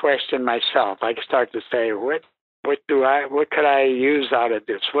start to question myself. I start to say, what could I use out of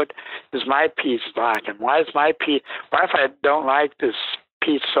this? What is my piece lacking? Why if I don't like this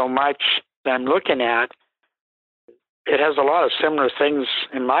piece so much that I'm looking at, it has a lot of similar things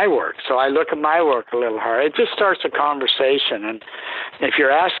in my work. So I look at my work a little hard. It just starts a conversation. And if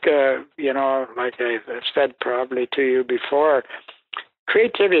you're asked, you know, like I've said probably to you before,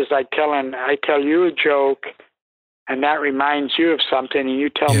 creativity is like I tell you a joke, and that reminds you of something, and you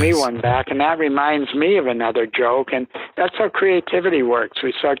tell me one back, and that reminds me of another joke. And that's how creativity works.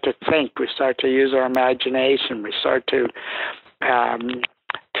 We start to think. We start to use our imagination. We start to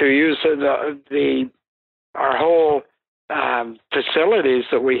use our whole facilities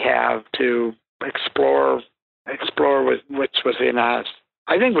that we have to explore what's within us.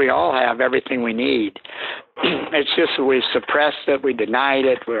 I think we all have everything we need. It's just that we suppressed it, we denied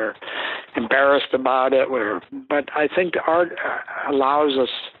it, we're embarrassed about it. But I think art allows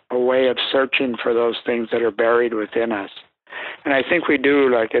us a way of searching for those things that are buried within us. And I think we do,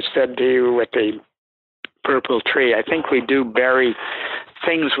 like I said to you with the purple tree, I think we do bury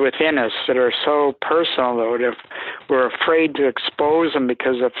things within us that are so personal, though, that if we're afraid to expose them,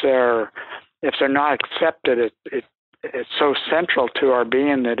 because if they're not accepted, it's so central to our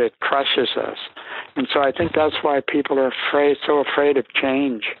being that it crushes us. And so I think that's why people are so afraid of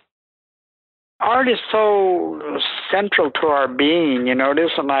change. Art is so central to our being. You know, it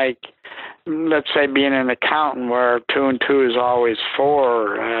isn't like, let's say, being an accountant where 2 and 2 is always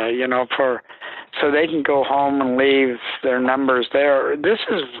 4, so they can go home and leave their numbers there. This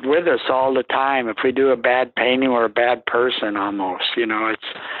is with us all the time. If we do a bad painting, we're a bad person almost. You know,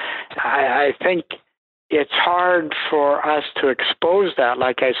 I think it's hard for us to expose that,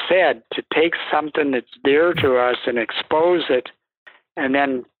 like I said, to take something that's dear to us and expose it, and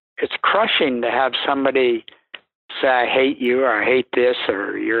then it's crushing to have somebody say, I hate you, or I hate this,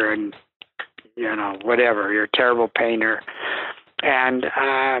 or you're whatever, you're a terrible painter. And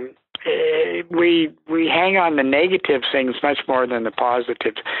we hang on the negative things much more than the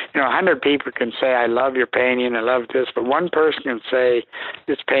positives. 100 people can say, I love your painting, I love this, but one person can say,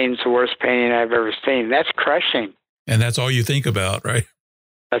 this painting's the worst painting I've ever seen. That's crushing. And that's all you think about, right?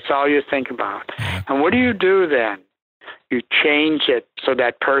 That's all you think about. Yeah. And what do you do then? You change it so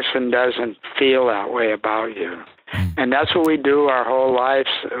that person doesn't feel that way about you. And that's what we do our whole lives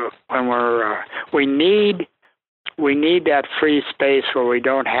when we need that free space where we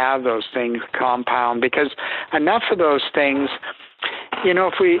don't have those things compound, because enough of those things,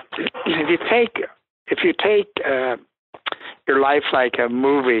 if you take your life like a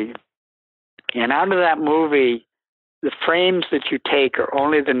movie, and out of that movie, the frames that you take are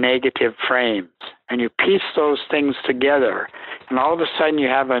only the negative frames, and you piece those things together, and all of a sudden you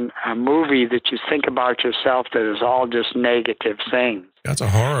have a movie that you think about yourself that is all just negative things. That's a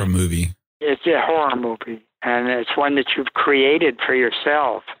horror movie. It's a horror movie, and it's one that you've created for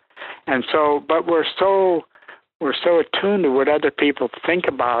yourself. And so, but we're so attuned to what other people think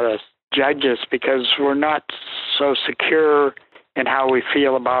about us, judge us, because we're not so secure in how we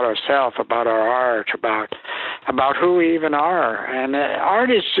feel about ourselves, about our art, about who we even are. And art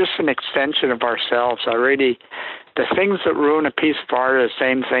is just an extension of ourselves. The things that ruin a piece of art are the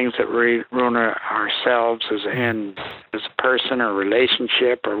same things that ruin ourselves as a person or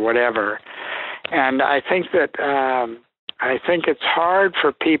relationship or whatever. And I think that it's hard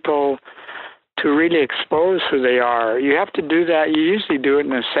for people to really expose who they are. You have to do that. You usually do it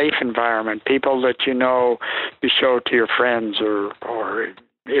in a safe environment, people that you know, you show it to your friends, or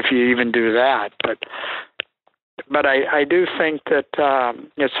if you even do that. But I do think that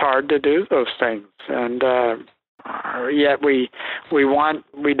it's hard to do those things, and yet we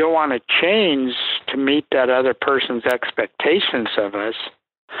don't want to change to meet that other person's expectations of us.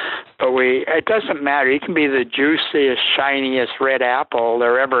 But it doesn't matter. You can be the juiciest, shiniest red apple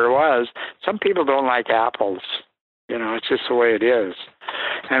there ever was. Some people don't like apples. It's just the way it is.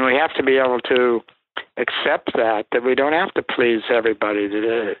 And we have to be able to accept that we don't have to please everybody.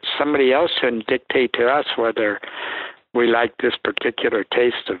 That somebody else shouldn't dictate to us whether we like this particular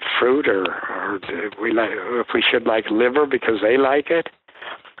taste of fruit or if we should like liver because they like it.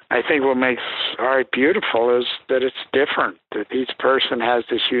 I think what makes art beautiful is that it's different, that each person has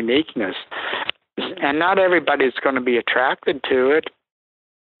this uniqueness. And not everybody's going to be attracted to it,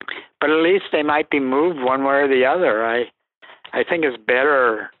 but at least they might be moved one way or the other. I think it's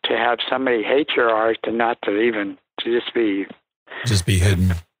better to have somebody hate your art than not to just be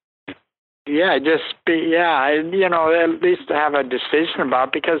hidden. Yeah, at least to have a decision about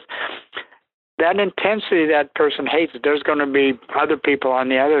it, because that intensity that person hates, there's going to be other people on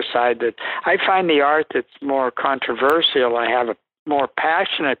the other side that I find the art that's more controversial. I have more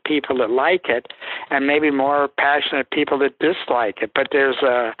passionate people that like it, and maybe more passionate people that dislike it. But there's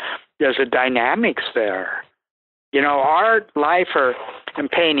a dynamics there. Art, life, and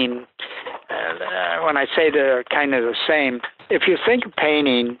painting. When I say they're kind of the same, if you think of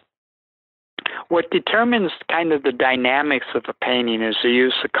painting, what determines kind of the dynamics of a painting is the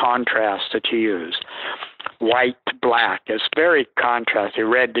use of contrast that you use. White to black. It's very contrasty,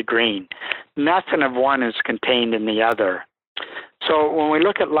 red to green. Nothing of one is contained in the other. So when we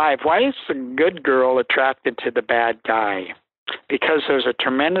look at life, why is the good girl attracted to the bad guy? Because there's a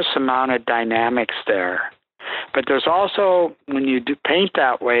tremendous amount of dynamics there. But there's also, when you do paint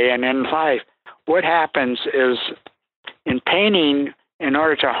that way and in life, what happens is in painting, in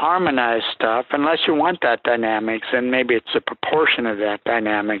order to harmonize stuff, unless you want that dynamics, and maybe it's a proportion of that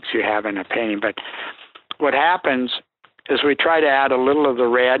dynamics you have in a painting, but what happens is we try to add a little of the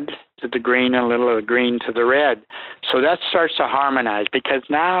red to the green and a little of the green to the red. So that starts to harmonize, because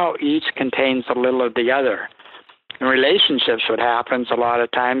now each contains a little of the other. In relationships, what happens a lot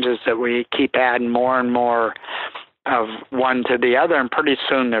of times is that we keep adding more and more of one to the other, and pretty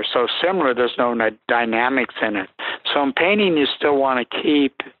soon they're so similar there's no dynamics in it. So in painting, you still want to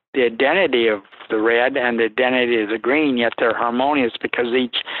keep the identity of the red and the identity of the green, yet they're harmonious because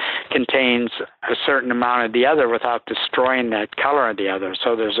each contains a certain amount of the other without destroying that color of the other.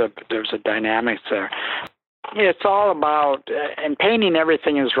 So there's a dynamics there. It's all about, in painting,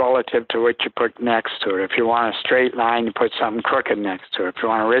 everything is relative to what you put next to it. If you want a straight line, you put something crooked next to it. If you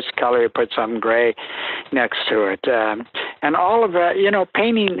want a rich color, you put something gray next to it. And all of that,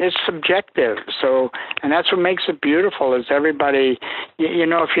 painting is subjective. So, and that's what makes it beautiful, is everybody,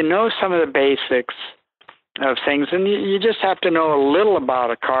 if you know some of the basics of things, and you just have to know a little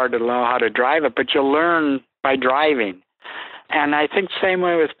about a car to know how to drive it, but you'll learn by driving. And I think same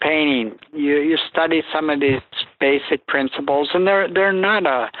way with painting. You study some of these basic principles, and they're not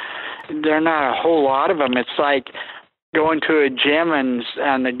a whole lot of them. It's like going to a gym and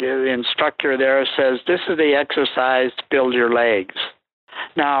the instructor there says, "This is the exercise to build your legs."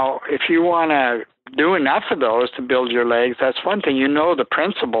 Now, if you want to do enough of those to build your legs, that's one thing. You know the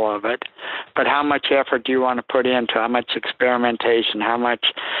principle of it, but how much effort do you want to put into? How much experimentation? How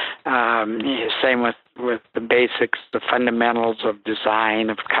much? Same with the basics, the fundamentals of design,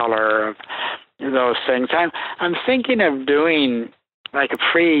 of color, of those things. I'm thinking of doing like a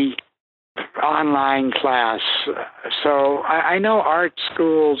free online class. So I know art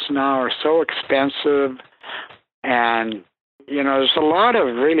schools now are so expensive, and there's a lot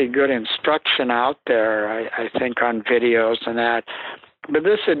of really good instruction out there, I think, on videos and that. But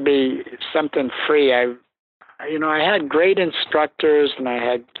this would be something free. I had great instructors, and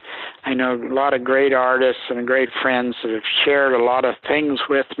I know a lot of great artists and great friends that have shared a lot of things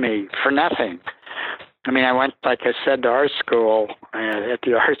with me for nothing. I mean, I went, like I said, to art school at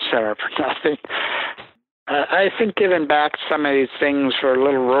the Art Center for nothing. I think giving back some of these things for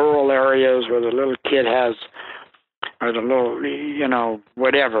little rural areas where the little kid has, or the little,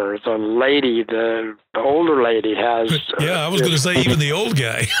 whatever, the older lady has. Yeah, I was going to say even the old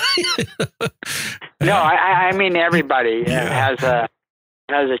guy. No, I mean everybody has a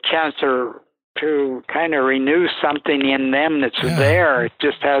chance to kind of renew something in them that's there. It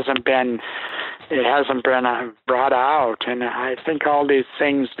just hasn't been brought out, and I think all these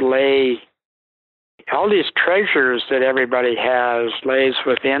things all these treasures that everybody has lays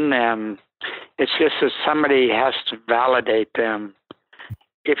within them. It's just that somebody has to validate them.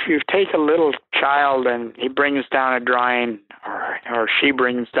 If you take a little child and he brings down a drawing, or she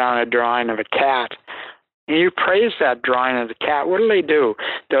brings down a drawing of a cat, and you praise that drawing of the cat, what do?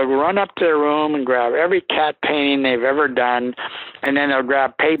 They'll run up to their room and grab every cat painting they've ever done, and then they'll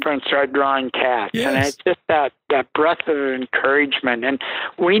grab paper and start drawing cats. Yes. And it's just that breath of encouragement. And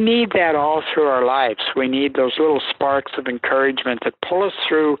we need that all through our lives. We need those little sparks of encouragement that pull us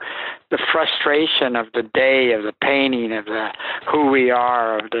through the frustration of the day, of the painting, of who we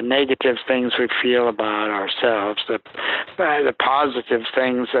are, of the negative things we feel about ourselves, the positive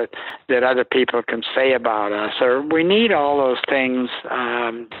things that other people can say about us. Or we need all those things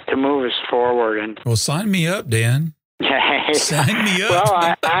to move us forward. And well, sign me up, Dan. Sign me up.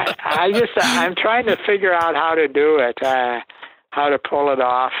 Well, I'm trying to figure out how to do it, how to pull it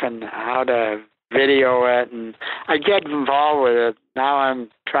off, and how to video it, and I get involved with it. Now I'm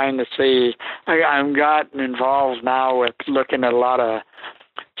trying to see, I've gotten involved now with looking at a lot of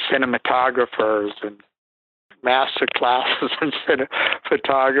cinematographers and master classes in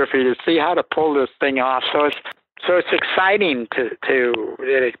photography to see how to pull this thing off. So it's exciting to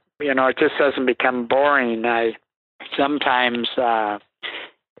it, it just doesn't become boring. I sometimes,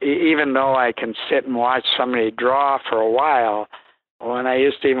 even though I can sit and watch somebody draw for a while, when I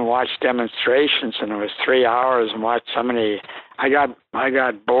used to even watch demonstrations and it was 3 hours and watch somebody, I got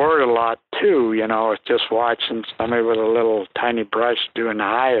bored a lot too, with just watching somebody with a little tiny brush do an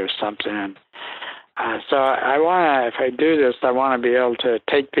eye or something. And so if I do this, I want to be able to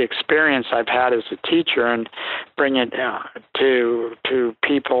take the experience I've had as a teacher and bring it to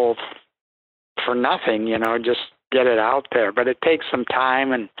people for nothing, just get it out there. But it takes some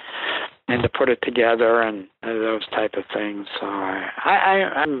time and to put it together and those type of things. So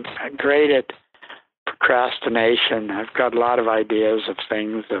I'm great at procrastination. I've got a lot of ideas of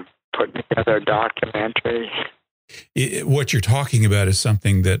things, of putting together a documentary. What you're talking about is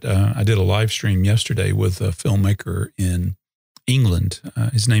something that I did a live stream yesterday with a filmmaker in England.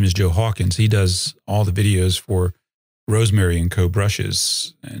 His name is Joe Hawkins. He does all the videos for Rosemary & Co.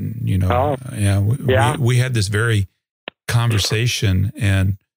 brushes. And, we had this very conversation,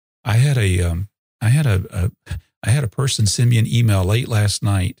 and I had a person send me an email late last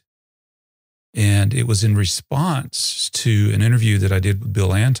night, and it was in response to an interview that I did with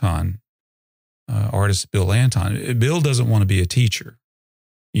Bill Anton, artist Bill Anton. Bill doesn't want to be a teacher.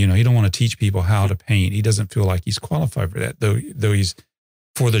 He don't want to teach people how to paint. He doesn't feel like he's qualified for that, though he's,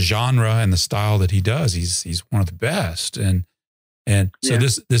 for the genre and the style that he does, he's one of the best. And so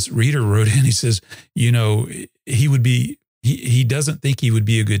this reader wrote in, he says, he doesn't think he would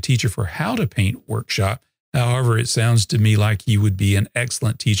be a good teacher for how to paint workshop. However, it sounds to me like he would be an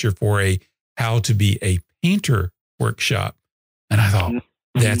excellent teacher for a how to be a painter workshop. And I thought,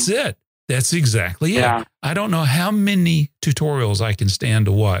 that's it. That's exactly it. I don't know how many tutorials I can stand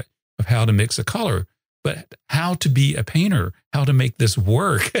to what of how to mix a color, but how to be a painter, how to make this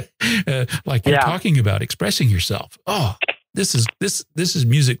work, like you're talking about, expressing yourself. Oh, this is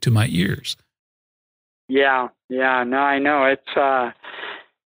music to my ears. Yeah. No, I know. It's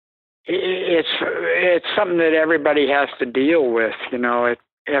something that everybody has to deal with.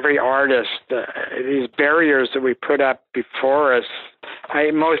 Every artist, these barriers that we put up before us.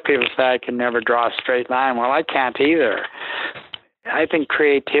 Most people say I can never draw a straight line. Well, I can't either. I think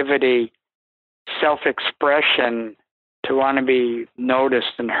creativity, self-expression, to want to be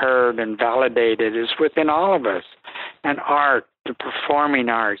noticed and heard and validated is within all of us. And art, the performing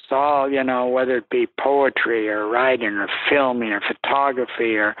arts, all, whether it be poetry or writing or filming or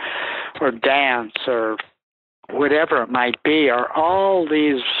photography or dance or whatever it might be, are all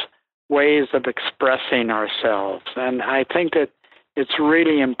these ways of expressing ourselves. And I think that it's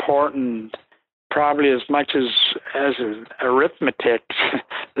really important, probably as much as arithmetic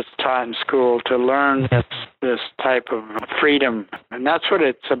that's taught in school, to learn this type of freedom. And that's what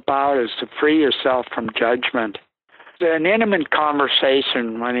it's about, is to free yourself from judgment. An intimate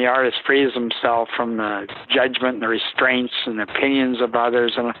conversation when the artist frees himself from the judgment and the restraints and the opinions of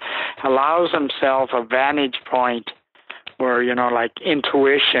others and allows himself a vantage point where, like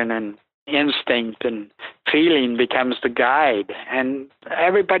intuition and instinct and feeling becomes the guide. And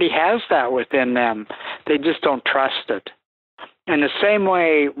everybody has that within them. They just don't trust it. In the same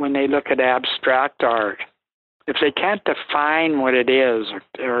way, when they look at abstract art, if they can't define what it is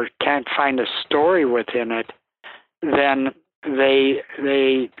or can't find a story within it, then they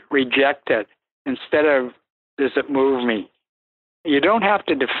reject it instead of, does it move me? You don't have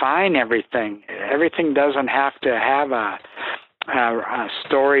to define everything. Everything doesn't have to have a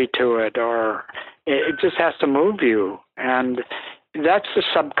story to it, or it just has to move you. And that's the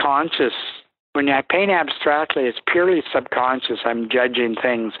subconscious. When I paint abstractly, it's purely subconscious. I'm judging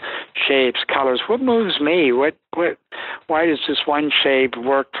things, shapes, colors. What moves me? Why does this one shape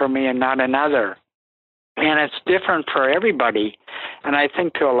work for me and not another? And it's different for everybody. And I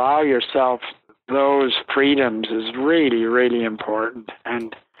think to allow yourself those freedoms is really, really important.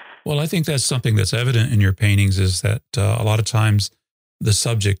 And well, I think that's something that's evident in your paintings is that a lot of times the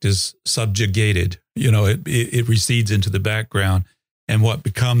subject is subjugated. It recedes into the background. And what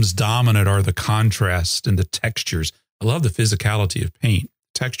becomes dominant are the contrast and the textures. I love the physicality of paint,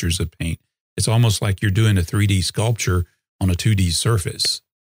 textures of paint. It's almost like you're doing a 3D sculpture on a 2D surface.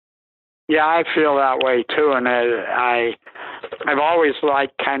 Yeah, I feel that way too. And I've always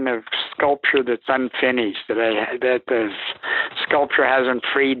liked kind of sculpture that's unfinished, that the sculpture hasn't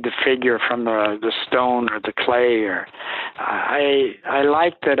freed the figure from the stone or the clay. Or I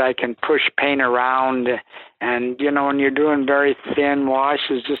like that I can push paint around. And, when you're doing very thin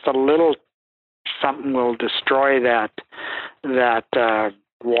washes, just a little something will destroy that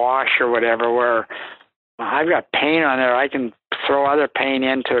wash or whatever, where I've got paint on there. I can throw other paint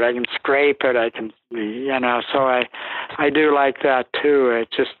into it. I can scrape it. I can, so I do like that too.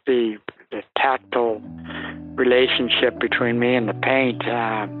 It's just the tactile relationship between me and the paint.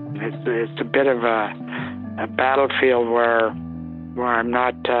 It's a bit of a battlefield where I'm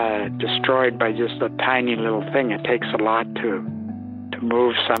not destroyed by just a tiny little thing. It takes a lot to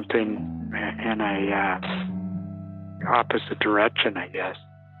move something in a opposite direction, I guess.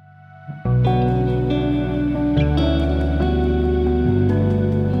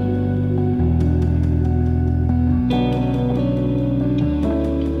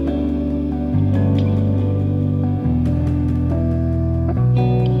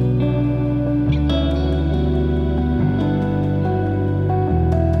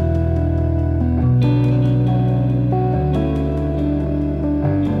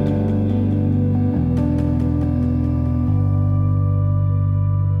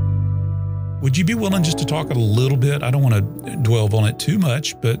 Would you be willing just to talk a little bit? I don't want to dwell on it too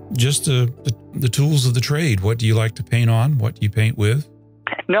much, but just the tools of the trade. What do you like to paint on? What do you paint with?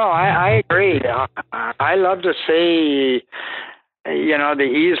 No, I agree. I love to see, the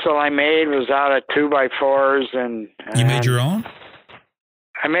easel I made was out of 2x4s. And you made your own?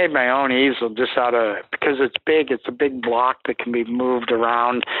 I made my own easel because it's big. It's a big block that can be moved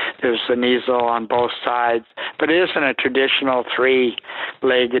around. There's an easel on both sides, but it isn't a traditional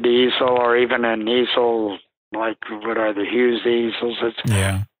 3-legged easel or even an easel like what are the Hughes easels.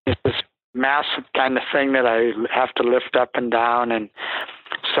 It's this massive kind of thing that I have to lift up and down. And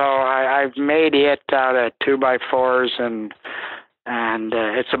so I've made it out of 2x4s and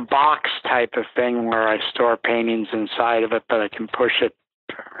it's a box type of thing where I store paintings inside of it, but I can push it.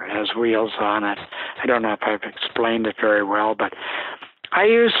 It has wheels on it. I don't know if I've explained it very well, but I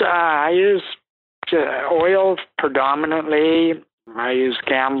use oil predominantly. I use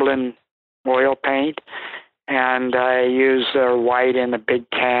Gamblin oil paint, and I use white in the big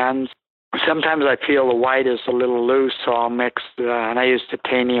cans. Sometimes I feel the white is a little loose, so I'll mix, and I use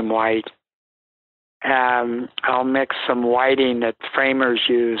titanium white. I'll mix some whiting that framers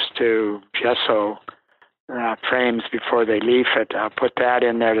use to gesso frames before they leaf it. I'll put that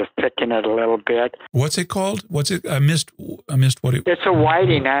in there to thicken it a little bit. What's it called? I missed what it... It's a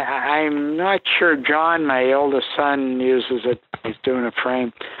whiting. I'm not sure. John, my oldest son, uses it. He's doing a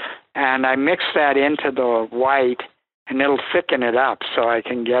frame. And I mix that into the white, and it'll thicken it up so I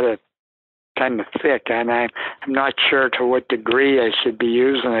can get it kind of thick. And I'm not sure to what degree I should be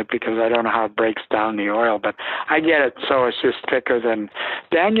using it because I don't know how it breaks down the oil, but I get it so it's just thicker than...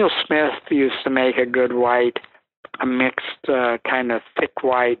 Daniel Smith used to make a good white, a mixed kind of thick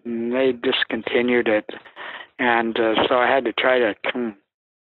white, and they discontinued it. And so I had to try to,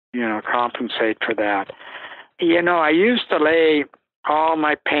 compensate for that. I used to lay all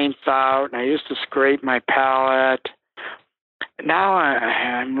my paints out, and I used to scrape my palette. Now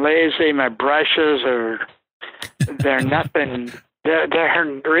I'm lazy. My brushes they're nothing.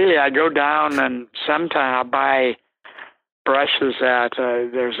 They're really, I go down and sometimes I'll buy brushes at,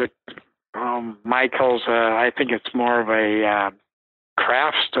 there's a Michael's, I think it's more of a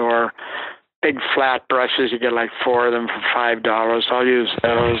craft store, big flat brushes. You get like 4 of them for $5. I'll use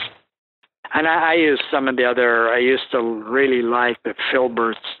those. And I use some of the other, I used to really like the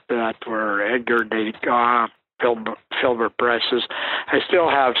Filberts that were Edgar Degas Filbert brushes. I still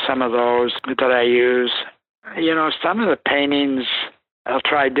have some of those that I use. Some of the paintings, I'll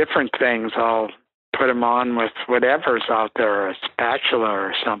try different things. I'll put them on with whatever's out there, a spatula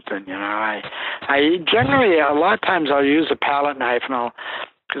or something. I generally, a lot of times I'll use a palette knife and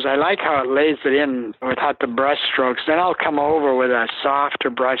because I like how it lays it in without the brush strokes. Then I'll come over with a softer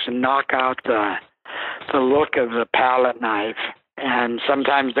brush and knock out the look of the palette knife. And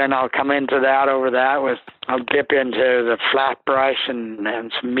sometimes then I'll come into that over that with, I'll dip into the flat brush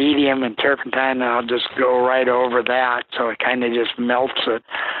and some medium and turpentine, and I'll just go right over that, so it kind of just melts it.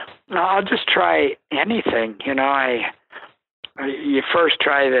 I'll just try anything, you know. You first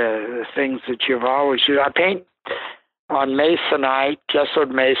try the things that you've always used. I paint on masonite,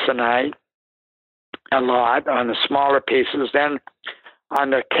 gessoed masonite, a lot on the smaller pieces. Then on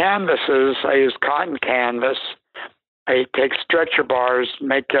the canvases, I use cotton canvas. I take stretcher bars,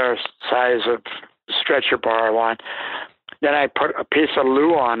 make the size of stretcher bar I want. Then I put a piece of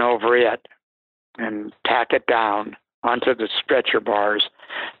Luan over it and tack it down onto the stretcher bars.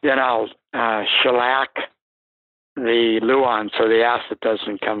 Then I'll shellac the Luan so the acid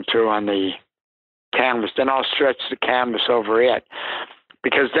doesn't come through on the canvas. Then I'll stretch the canvas over it,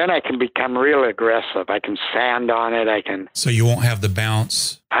 because then I can become real aggressive. I can sand on it. So you won't have the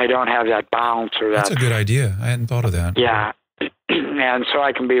bounce. I don't have that bounce or that. That's a good idea. I hadn't thought of that. Yeah, and so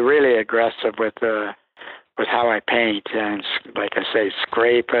I can be really aggressive with how I paint. And like I say,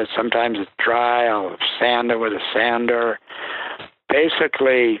 scrape it. Sometimes it's dry. I'll sand it with a sander.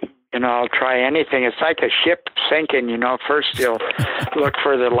 Basically, you know, I'll try anything. It's like a ship sinking, you know. First you'll look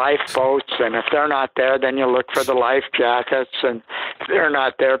for the lifeboats, and if they're not there, then you'll look for the life jackets, and if they're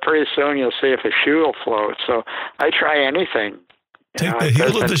not there, pretty soon you'll see if a shoe will float. So I try anything. Take the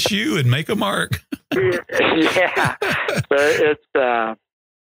heel of the shoe and make a mark. Yeah. But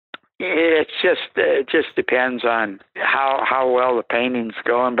it just depends on how well the painting's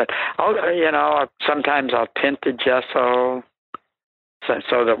going. But sometimes I'll tint the gesso,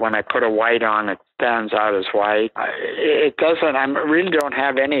 so that when I put a white on, it stands out as white. It doesn't. I really don't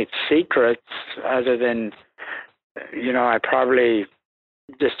have any secrets other than, I probably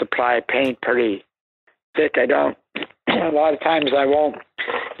just apply paint pretty thick. I don't. A lot of times I won't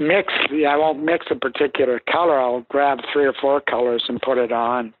mix. I won't mix a particular color. I'll grab 3 or 4 colors and put it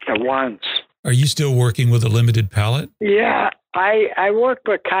on at once. Are you still working with a limited palette? Yeah, I work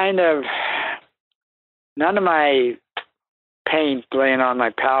with kind of none of my paint laying on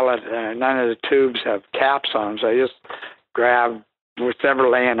my palette, none of the tubes have caps on, so I just grab whatever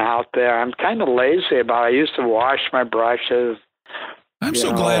laying out there. I'm kind of lazy about it. I used to wash my brushes. I'm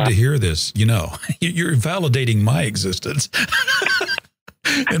so glad to hear this. You're validating my existence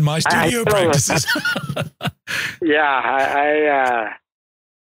in my studio practices. Yeah,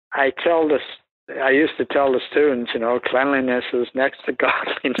 I used to tell the students, cleanliness is next to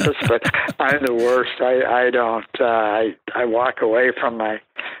godliness, but I'm the worst. I don't. I walk away from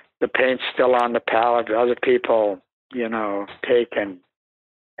the paint still on the palette. Other people, take and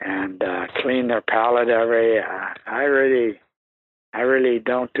clean their palette I really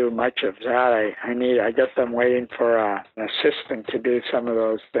don't do much of that. I guess I'm waiting for an assistant to do some of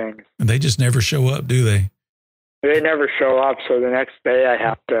those things. And they just never show up, do they? They never show up, so the next day I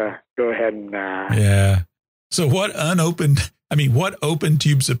have to go ahead and... Yeah. So what open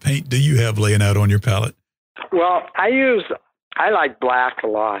tubes of paint do you have laying out on your palette? Well, I like black a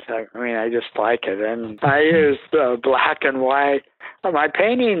lot. I just like it. And I use black and white. My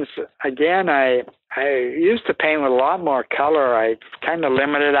paintings, again, I used to paint with a lot more color. I kind of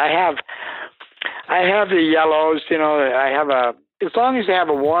limited. I have the yellows, as long as you have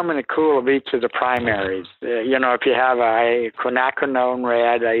a warm and a cool of each of the primaries. If you have a quinacridone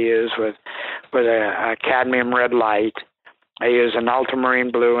red, I use with a cadmium red light. I use an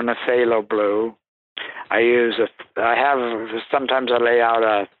ultramarine blue and a phthalo blue. Sometimes I lay out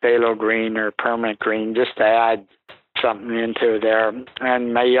a phthalo green or permanent green just to add something into there.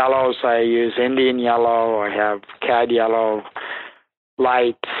 And my yellows, I use Indian yellow. I have cad yellow,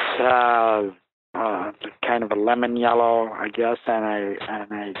 light, kind of a lemon yellow, I guess, and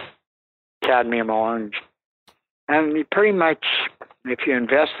a cadmium orange. And you pretty much, if you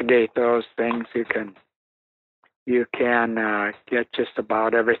investigate those things, you can get just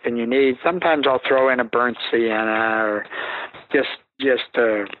about everything you need. Sometimes I'll throw in a burnt sienna, or just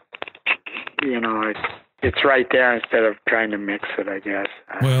it's right there instead of trying to mix it, I guess.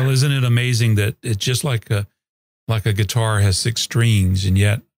 Well, isn't it amazing that it's just like a guitar has 6 strings, and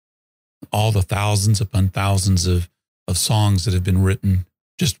yet all the thousands upon thousands of songs that have been written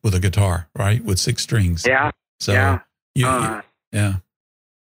just with a guitar, right? With 6 strings. Yeah. So, yeah.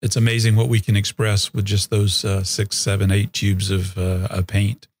 It's amazing what we can express with just those 6, 7, 8 tubes of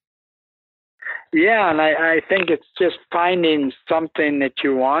paint. Yeah, and I think it's just finding something that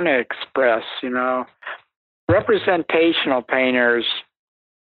you want to express, Representational painters,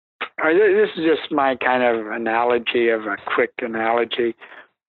 this is just my kind of analogy, of a quick analogy.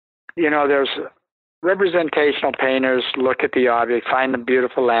 there's representational painters look at the object, find the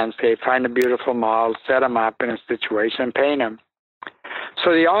beautiful landscape, find the beautiful model, set them up in a situation, and paint them.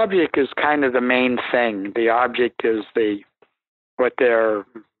 So the object is kind of the main thing. The object is they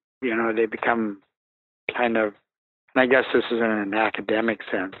become kind of, and I guess this is in an academic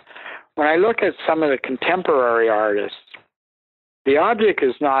sense. When I look at some of the contemporary artists, the object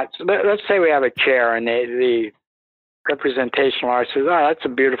is not, let's say we have a chair and the representational artist says, oh, that's a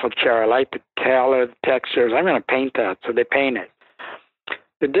beautiful chair. I like the color, the textures. I'm going to paint that. So they paint it.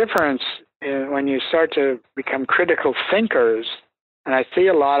 The difference when you start to become critical thinkers, and I see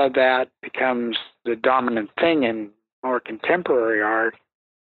a lot of that becomes the dominant thing in more contemporary art,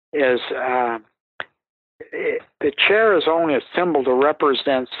 is the chair is only a symbol to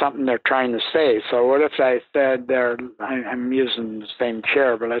represent something they're trying to say. So what if I said I'm using the same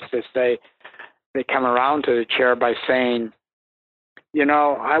chair, but let's just say they come around to the chair by saying,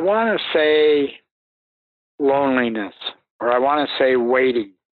 I want to say loneliness, or I want to say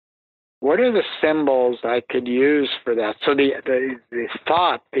waiting. What are the symbols I could use for that? So the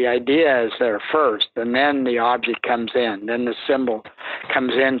thought, the idea is there first, and then the object comes in, then the symbol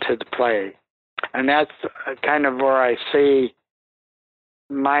comes into the play. And that's kind of where I see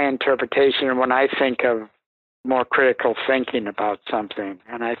my interpretation when I think of more critical thinking about something.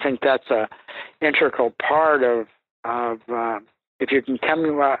 And I think that's a integral part of if you can come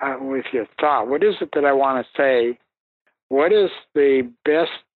with your thought, what is it that I want to say? What is the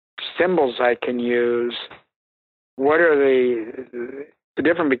best symbols I can use? What are the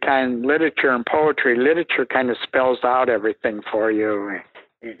difference between literature and poetry? Literature kind of spells out everything for you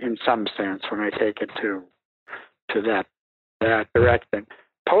in some sense when I take it to that direction.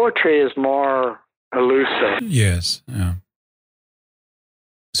 Poetry is more elusive. Yes. Yeah.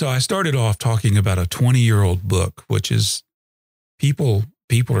 So I started off talking about a 20-year-old book, which is people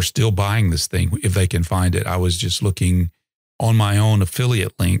are still buying this thing if they can find it. I was just looking on my own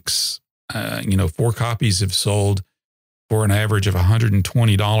affiliate links. 4 copies have sold for an average of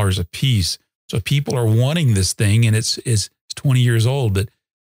 $120 a piece. So people are wanting this thing, and it's 20 years old. But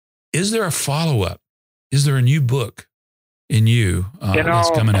is there a follow-up? Is there a new book in you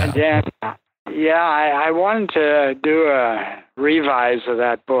that's coming out? I wanted to do a revise of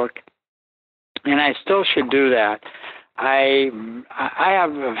that book, and I still should do that. I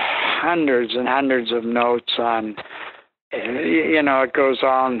have hundreds and hundreds of notes on, it goes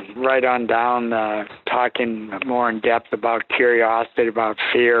on right on down, talking more in depth about curiosity, about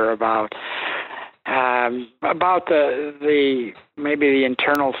fear, about the maybe the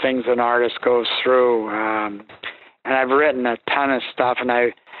internal things an artist goes through. And I've written a ton of stuff, and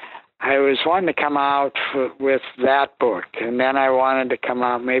I was wanting to come out with that book, and then I wanted to come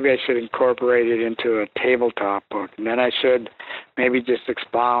out, maybe I should incorporate it into a tabletop book, and then I should maybe just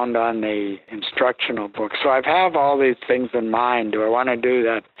expound on the instructional book. So I have all these things in mind. Do I want to do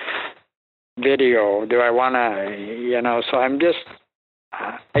that video? Do I want to, so I'm just,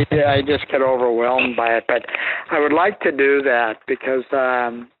 I just get overwhelmed by it, but I would like to do that because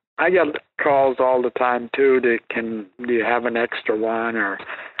I get calls all the time too. Do you have an extra one?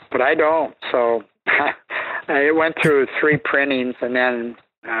 But I don't. So I went through 3 printings, and then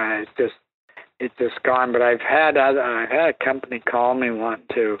it's just gone. But I've had a company call me wanting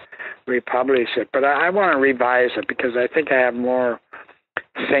to republish it, but I want to revise it because I think I have more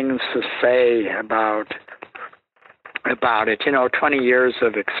things to say about it. 20 years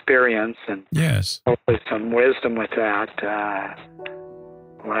of experience, and yes, hopefully some wisdom with that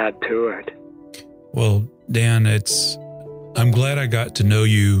will add to it. Well, Dan, I'm glad I got to know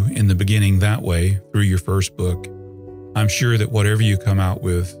you in the beginning that way through your first book. I'm sure that whatever you come out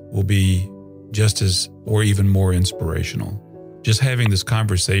with will be just as or even more inspirational. Just having this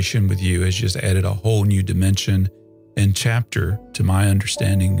conversation with you has just added a whole new dimension and chapter to my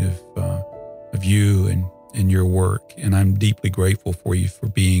understanding of you and your work. And I'm deeply grateful for you for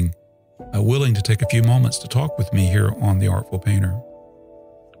being willing to take a few moments to talk with me here on The Artful Painter.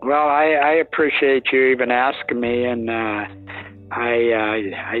 Well, I appreciate you even asking me, and I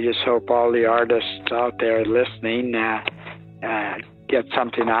just hope all the artists out there listening get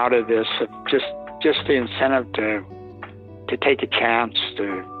something out of this. Just the incentive to take a chance,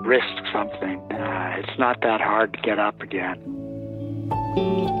 to risk something. It's not that hard to get up again.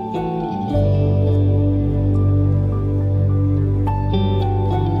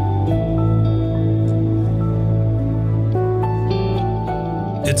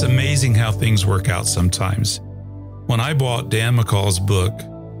 It's amazing how things work out sometimes. When I bought Dan McCaw's book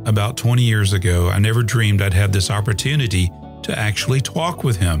about 20 years ago, I never dreamed I'd have this opportunity to actually talk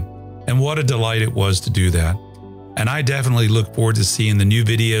with him. And what a delight it was to do that. And I definitely look forward to seeing the new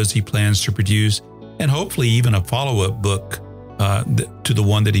videos he plans to produce, and hopefully even a follow-up book to the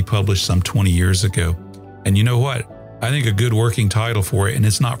one that he published some 20 years ago. And you know what? I think a good working title for it, and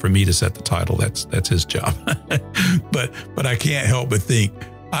it's not for me to set the title, that's his job. but I can't help but think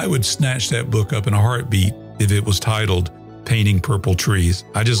I would snatch that book up in a heartbeat if it was titled Painting Purple Trees.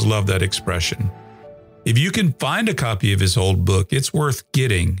 I just love that expression. If you can find a copy of his old book, it's worth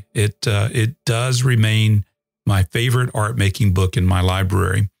getting. It does remain my favorite art making book in my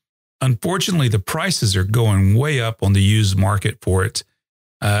library. Unfortunately, the prices are going way up on the used market for it.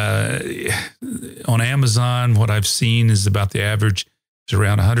 On Amazon, what I've seen is about the average is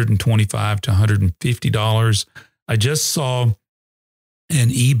around $125 to $150. I just saw an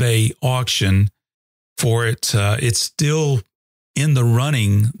eBay auction for it. It's still in the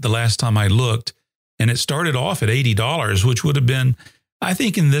running the last time I looked, and it started off at $80, which would have been, I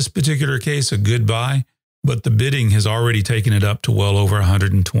think in this particular case, a good buy, but the bidding has already taken it up to well over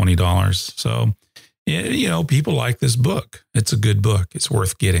 $120. So, you know, people like this book. It's a good book. It's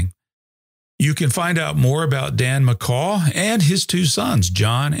worth getting. You can find out more about Dan McCaw and his two sons,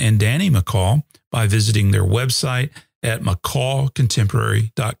 John and Danny McCaw, by visiting their website at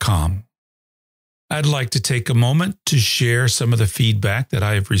mccawcontemporary.com. I'd like to take a moment to share some of the feedback that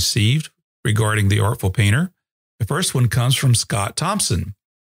I have received regarding The Artful Painter. The first one comes from Scott Thompson.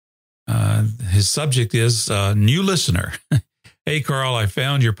 His subject is new listener. Hey, Carl, I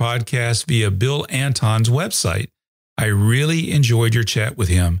found your podcast via Bill Anton's website. I really enjoyed your chat with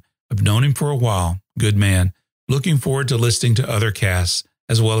him. I've known him for a while. Good man. Looking forward to listening to other casts,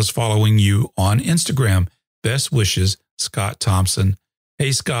 as well as following you on Instagram. Best wishes, Scott Thompson.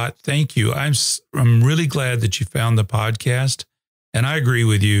 Hey, Scott, thank you. I'm really glad that you found the podcast, and I agree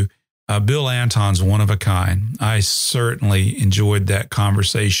with you. Bill Anton's one of a kind. I certainly enjoyed that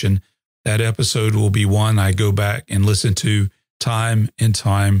conversation. That episode will be one I go back and listen to time and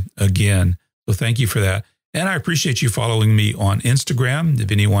time again. So thank you for that. And I appreciate you following me on Instagram.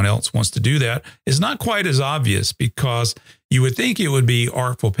 If anyone else wants to do that, it's not quite as obvious because you would think it would be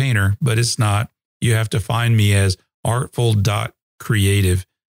Artful Painter, but it's not. You have to find me as artful.creative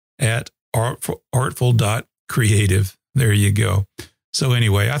at artful.creative. There you go. So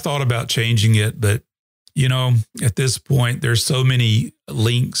anyway, I thought about changing it, but you know, at this point, there's so many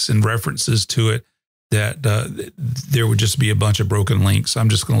links and references to it that there would just be a bunch of broken links. I'm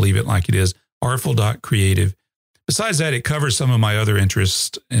just going to leave it like it is, artful.creative. Besides that, it covers some of my other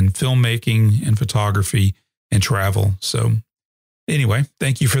interests in filmmaking and photography and travel. So anyway,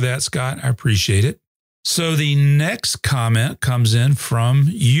 thank you for that, Scott. I appreciate it. So the next comment comes in from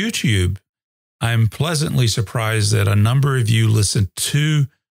YouTube. I'm pleasantly surprised that a number of you listen to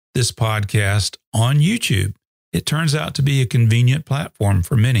this podcast on YouTube. It turns out to be a convenient platform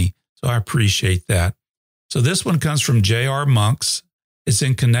for many, so I appreciate that. So this one comes from J.R. Monks. It's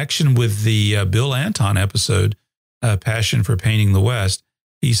in connection with the Bill Anton episode, Passion for Painting the West.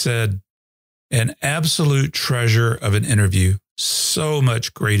 He said, an absolute treasure of an interview. So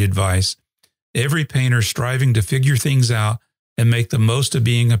much great advice. Every painter striving to figure things out and make the most of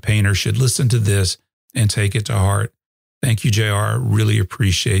being a painter should listen to this and take it to heart. Thank you, JR. Really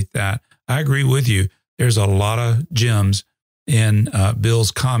appreciate that. I agree with you. There's a lot of gems in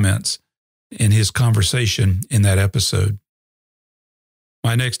Bill's comments in his conversation in that episode.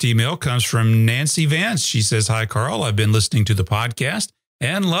 My next email comes from Nancy Vance. She says, hi, Carl. I've been listening to the podcast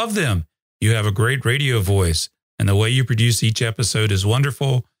and love them. You have a great radio voice, and the way you produce each episode is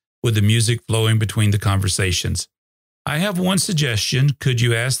wonderful with the music flowing between the conversations. I have one suggestion. Could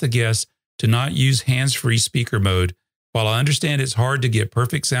you ask the guests to not use hands-free speaker mode? While I understand it's hard to get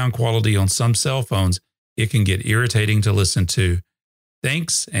perfect sound quality on some cell phones, it can get irritating to listen to.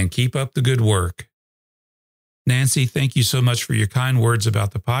 Thanks, and keep up the good work. Nancy, thank you so much for your kind words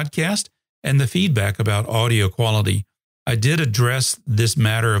about the podcast and the feedback about audio quality. I did address this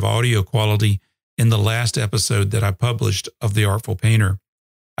matter of audio quality in the last episode that I published of The Artful Painter.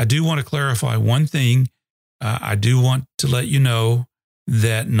 I do want to clarify one thing. I do want to let you know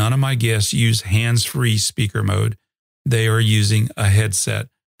that none of my guests use hands-free speaker mode. They are using a headset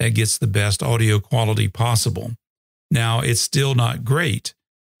that gets the best audio quality possible. Now, it's still not great.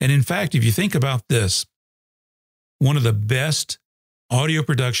 And in fact, if you think about this, one of the best audio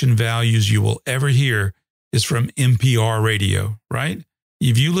production values you will ever hear is from NPR radio, right?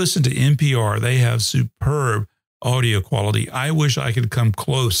 If you listen to NPR, they have superb audio quality. I wish I could come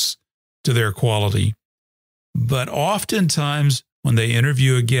close to their quality. But oftentimes when they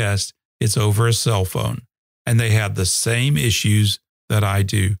interview a guest, it's over a cell phone. And they have the same issues that I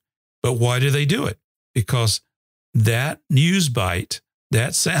do. But why do they do it? Because that news bite,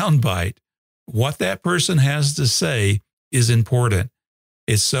 that sound bite, what that person has to say is important.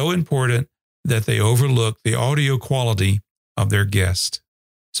 It's so important that they overlook the audio quality of their guest.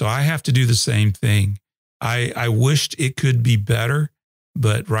 So I have to do the same thing. I wished it could be better,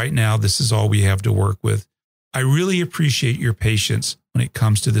 but right now this is all we have to work with. I really appreciate your patience when it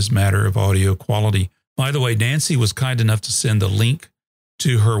comes to this matter of audio quality. By the way, Nancy was kind enough to send the link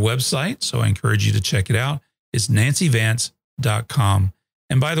to her website, so I encourage you to check it out. It's nancyvance.com.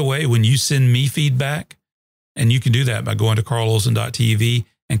 And by the way, when you send me feedback, and you can do that by going to carlolson.tv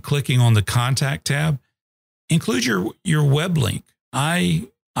and clicking on the contact tab, include your web link. I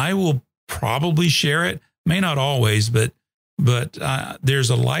will probably share it, may not always, but there's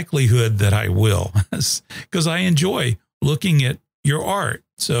a likelihood that I will, because I enjoy looking at your art.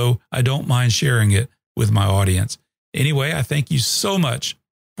 So I don't mind sharing it with my audience. Anyway, I thank you so much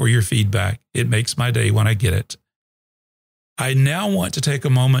for your feedback. It makes my day when I get it. I now want to take a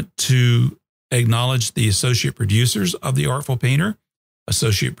moment to acknowledge the associate producers of The Artful Painter.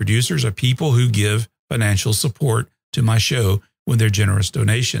 Associate producers are people who give financial support to my show with their generous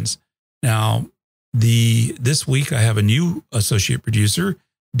donations. Now, this week I have a new associate producer,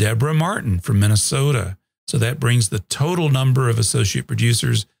 Deborah Martin from Minnesota. So that brings the total number of associate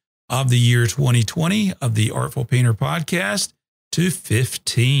producers of the year 2020 of the Artful Painter podcast to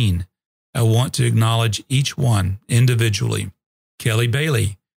 15. I want to acknowledge each one individually. Kelly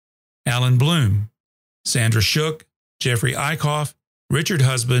Bailey, Alan Bloom, Sandra Shook, Jeffrey Eichhoff, Richard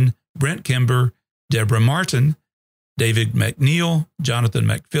Husband, Brent Kimber, Deborah Martin, David McNeil, Jonathan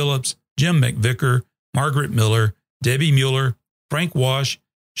McPhillips, Jim McVicker, Margaret Miller, Debbie Mueller, Frank Wash,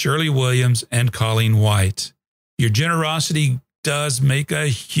 Shirley Williams, and Colleen White. Your generosity does make a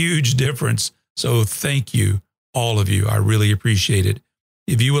huge difference, so thank you, all of you. I really appreciate it.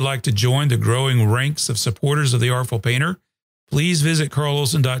 If you would like to join the growing ranks of supporters of The Artful Painter, please visit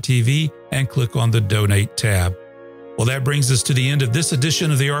carlolson.tv and click on the Donate tab. Well, that brings us to the end of this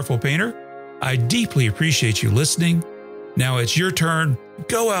edition of The Artful Painter. I deeply appreciate you listening. Now it's your turn.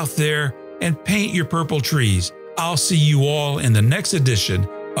 Go out there and paint your purple trees. I'll see you all in the next edition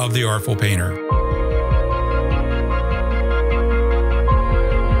of The Artful Painter.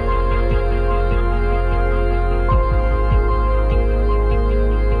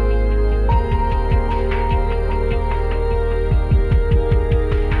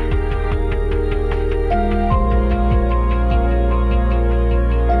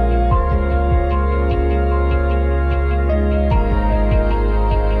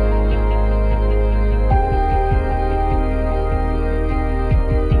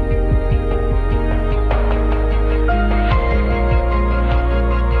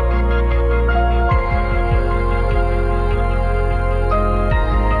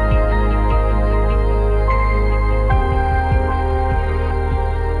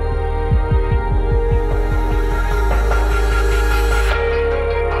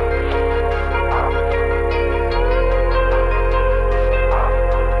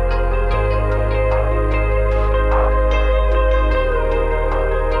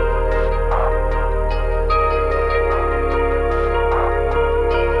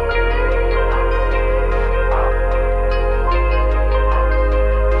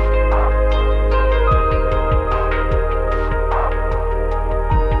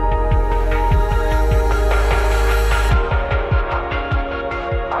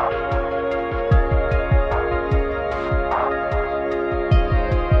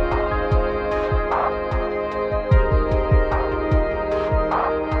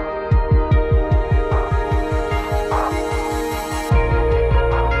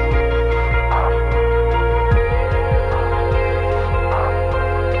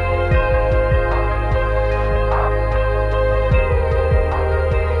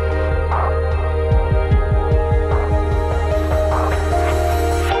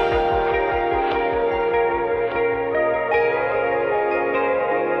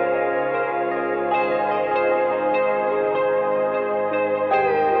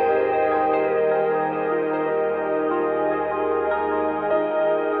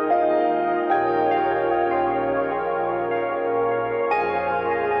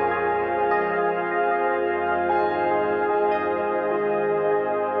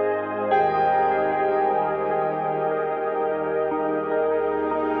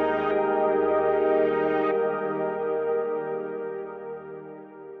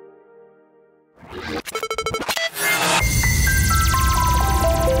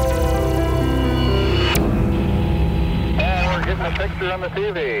 Picture on the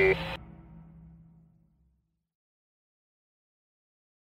TV.